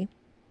 Bye.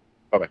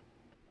 Bye-bye.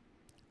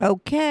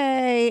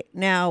 Okay.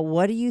 Now,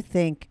 what do you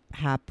think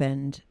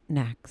happened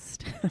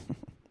next?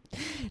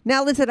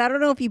 Now, listen, I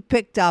don't know if you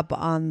picked up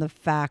on the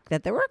fact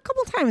that there were a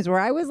couple times where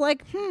I was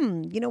like,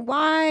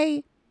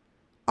 why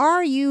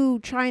are you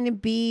trying to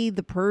be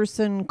the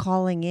person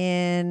calling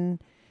in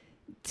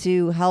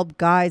to help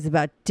guys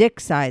about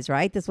dick size,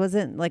 right? This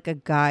wasn't like a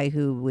guy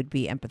who would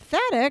be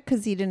empathetic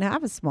because he didn't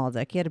have a small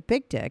dick. He had a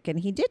big dick. And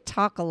he did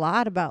talk a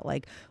lot about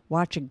like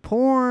watching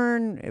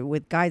porn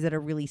with guys that are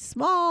really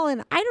small.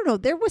 And I don't know,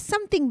 there was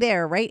something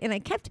there, right? And I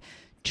kept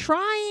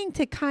trying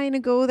to kind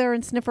of go there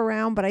and sniff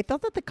around, but I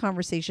thought that the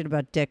conversation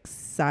about dick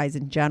size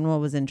in general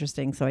was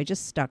interesting. So I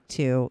just stuck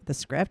to the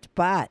script,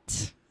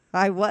 but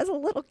I was a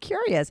little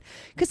curious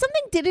because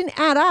something didn't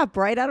add up,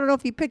 right? I don't know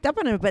if you picked up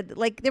on it, but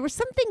like there was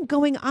something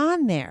going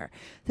on there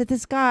that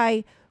this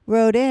guy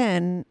wrote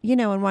in,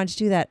 and wanted to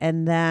do that.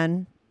 And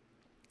then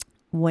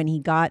when he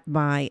got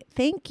my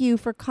thank you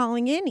for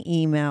calling in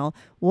email,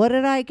 what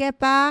did I get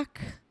back?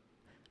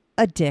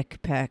 A dick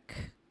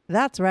pic.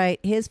 That's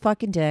right. His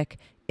fucking dick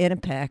in a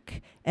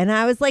pic. And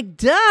I was like,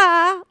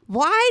 duh,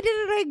 why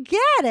didn't I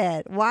get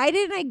it? Why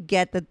didn't I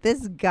get that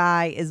this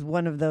guy is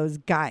one of those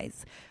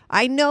guys?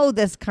 I know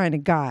this kind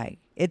of guy.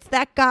 It's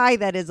that guy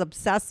that is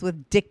obsessed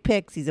with dick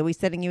pics. He's always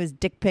sending you his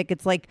dick pic.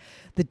 It's like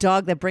the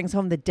dog that brings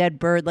home the dead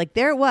bird. Like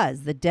there it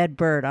was, the dead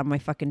bird on my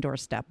fucking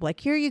doorstep. Like,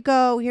 here you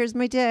go. Here's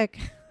my dick.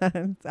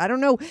 I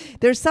don't know.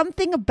 There's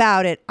something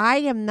about it. I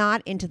am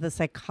not into the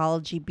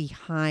psychology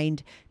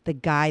behind the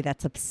guy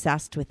that's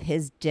obsessed with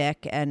his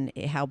dick and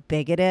how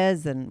big it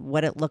is and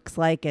what it looks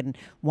like and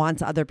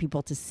wants other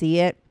people to see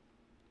it.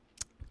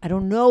 I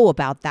don't know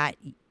about that.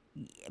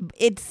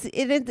 It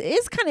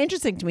is kind of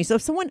interesting to me. So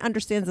if someone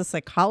understands the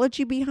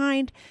psychology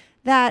behind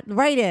that,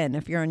 write in.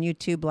 If you're on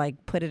YouTube,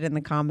 like put it in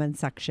the comment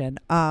section.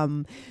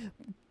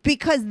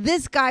 Because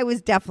this guy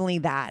was definitely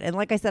that. And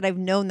like I said, I've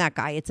known that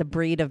guy. It's a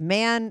breed of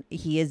man.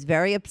 He is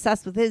very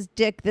obsessed with his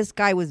dick. This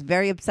guy was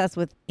very obsessed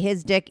with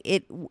his dick.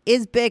 It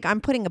is big. I'm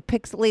putting a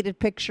pixelated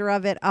picture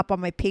of it up on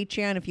my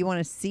Patreon if you want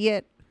to see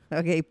it.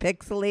 Okay,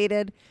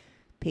 pixelated.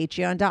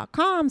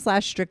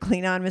 Patreon.com/Strictly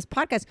Anonymous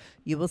Podcast.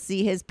 You will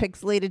see his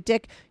pixelated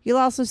dick. You'll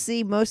also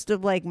see most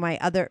of like my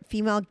other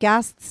female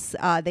guests.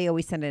 They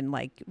always send in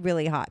like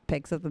really hot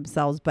pics of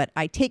themselves, but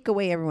I take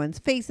away everyone's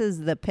faces.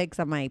 The pics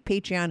on my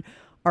Patreon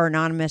are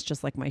anonymous,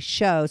 just like my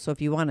show. So if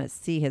you want to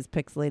see his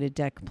pixelated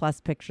dick plus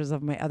pictures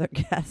of my other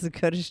guests,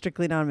 go to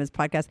Strictly Anonymous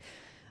Podcast.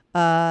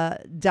 Go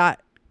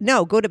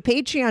to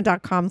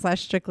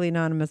patreon.com/Strictly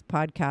Anonymous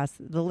Podcast.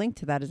 The link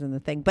to that is in the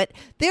thing. But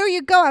there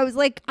you go. I was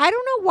like, I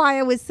don't know why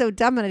I was so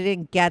dumb and I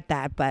didn't get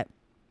that, but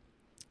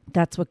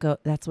that's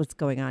what's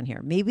going on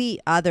here.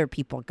 Maybe other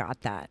people got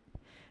that.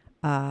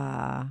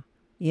 I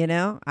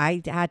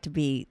had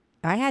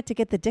to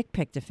get the dick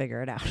pic to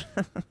figure it out.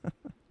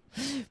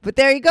 But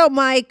there you go,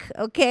 Mike.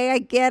 Okay, I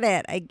get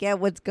it. I get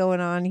what's going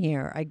on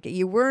here.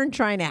 You weren't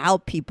trying to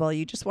help people.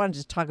 You just wanted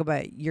to talk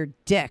about your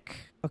dick,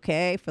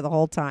 okay, for the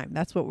whole time.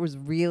 That's what was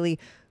really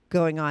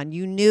going on.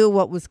 You knew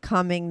what was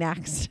coming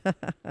next.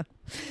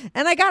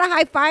 And I got to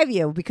high five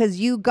you because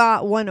you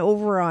got one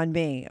over on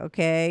me,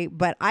 okay?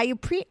 But I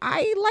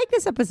like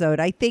this episode.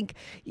 I think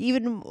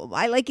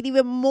I like it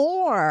even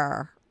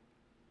more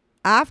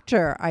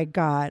after I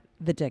got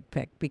the dick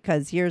pic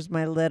because here's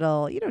my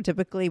little,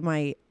 typically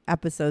my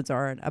episodes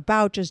aren't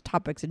about just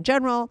topics in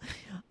general.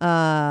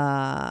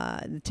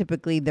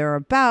 Typically they're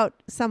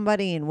about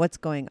somebody and what's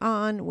going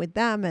on with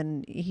them.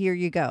 And here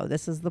you go.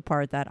 This is the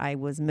part that I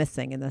was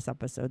missing in this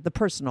episode, the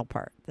personal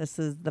part. This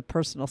is the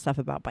personal stuff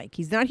about Mike.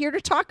 He's not here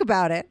to talk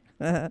about it.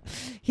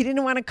 He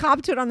didn't want to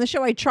cop to it on the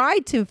show. I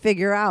tried to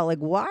figure out, like,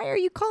 why are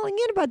you calling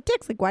in about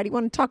dicks? Like, why do you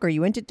want to talk? Are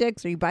you into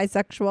dicks? Are you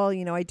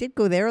bisexual? I did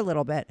go there a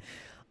little bit.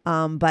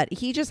 But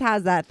he just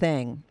has that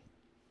thing.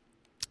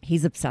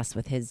 He's obsessed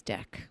with his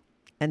dick.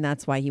 And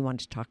that's why he wanted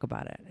to talk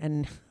about it.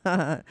 And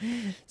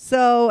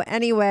so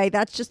anyway,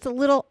 that's just a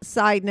little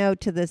side note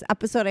to this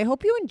episode. I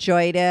hope you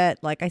enjoyed it.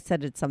 Like I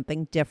said, it's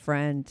something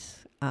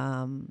different.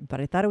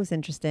 But I thought it was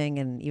interesting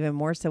and even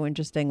more so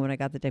interesting when I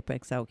got the dick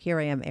pic. So here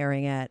I am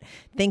airing it.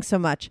 Thanks so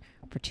much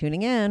for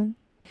tuning in.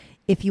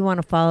 If you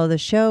want to follow the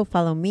show,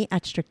 follow me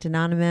at Strict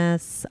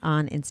Anonymous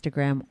on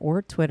Instagram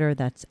or Twitter.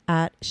 That's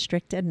at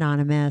Strict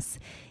Anonymous.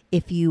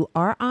 If you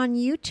are on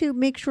YouTube,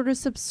 make sure to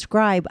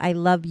subscribe. I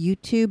love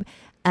YouTube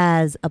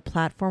as a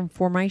platform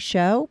for my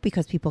show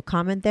because people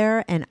comment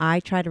there, and I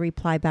try to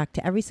reply back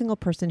to every single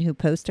person who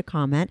posts a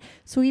comment.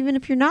 So even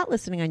if you're not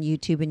listening on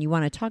YouTube and you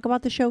want to talk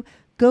about the show,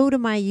 go to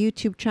my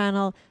YouTube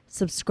channel,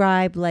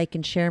 subscribe, like,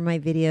 and share my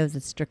videos.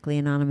 It's Strictly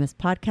Anonymous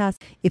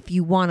Podcast. If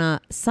you want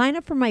to sign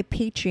up for my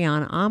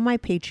Patreon, on my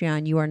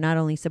Patreon, you are not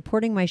only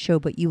supporting my show,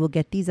 but you will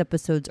get these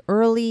episodes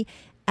early,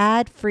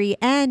 ad-free,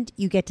 and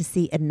you get to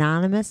see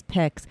anonymous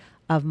pics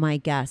of my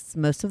guests.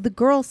 Most of the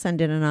girls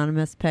send in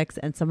anonymous pics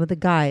and some of the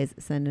guys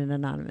send in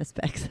anonymous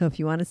pics. So if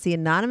you want to see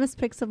anonymous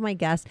pics of my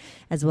guests,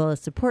 as well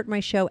as support my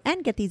show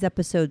and get these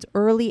episodes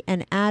early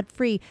and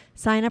ad-free,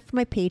 sign up for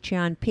my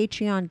Patreon,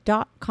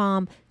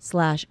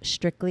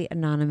 patreon.com/Strictly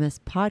Anonymous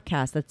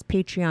Podcast. That's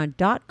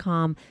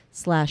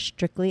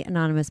patreon.com/Strictly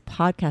Anonymous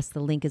Podcast. The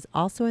link is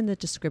also in the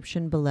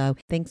description below.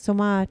 Thanks so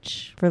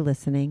much for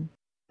listening.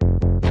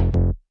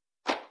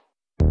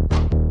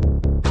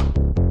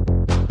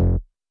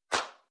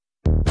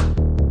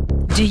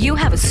 Do you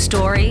have a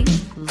story,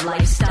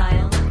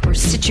 lifestyle, or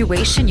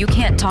situation you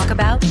can't talk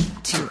about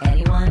to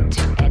anyone?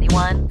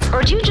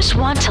 Or do you just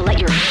want to let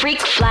your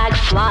freak flag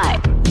fly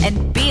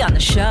And be on the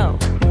show?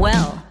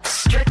 Well,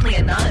 Strictly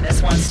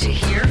Anonymous wants to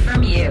hear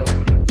from you.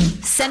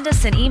 Send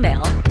us an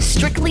email,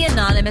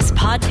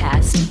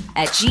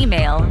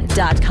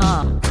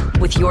 strictlyanonymouspodcast@gmail.com,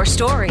 with your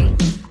story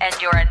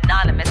and your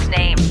anonymous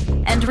name.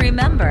 And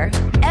remember,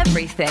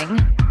 everything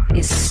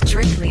is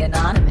strictly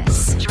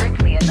anonymous.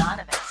 Strictly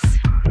Anonymous.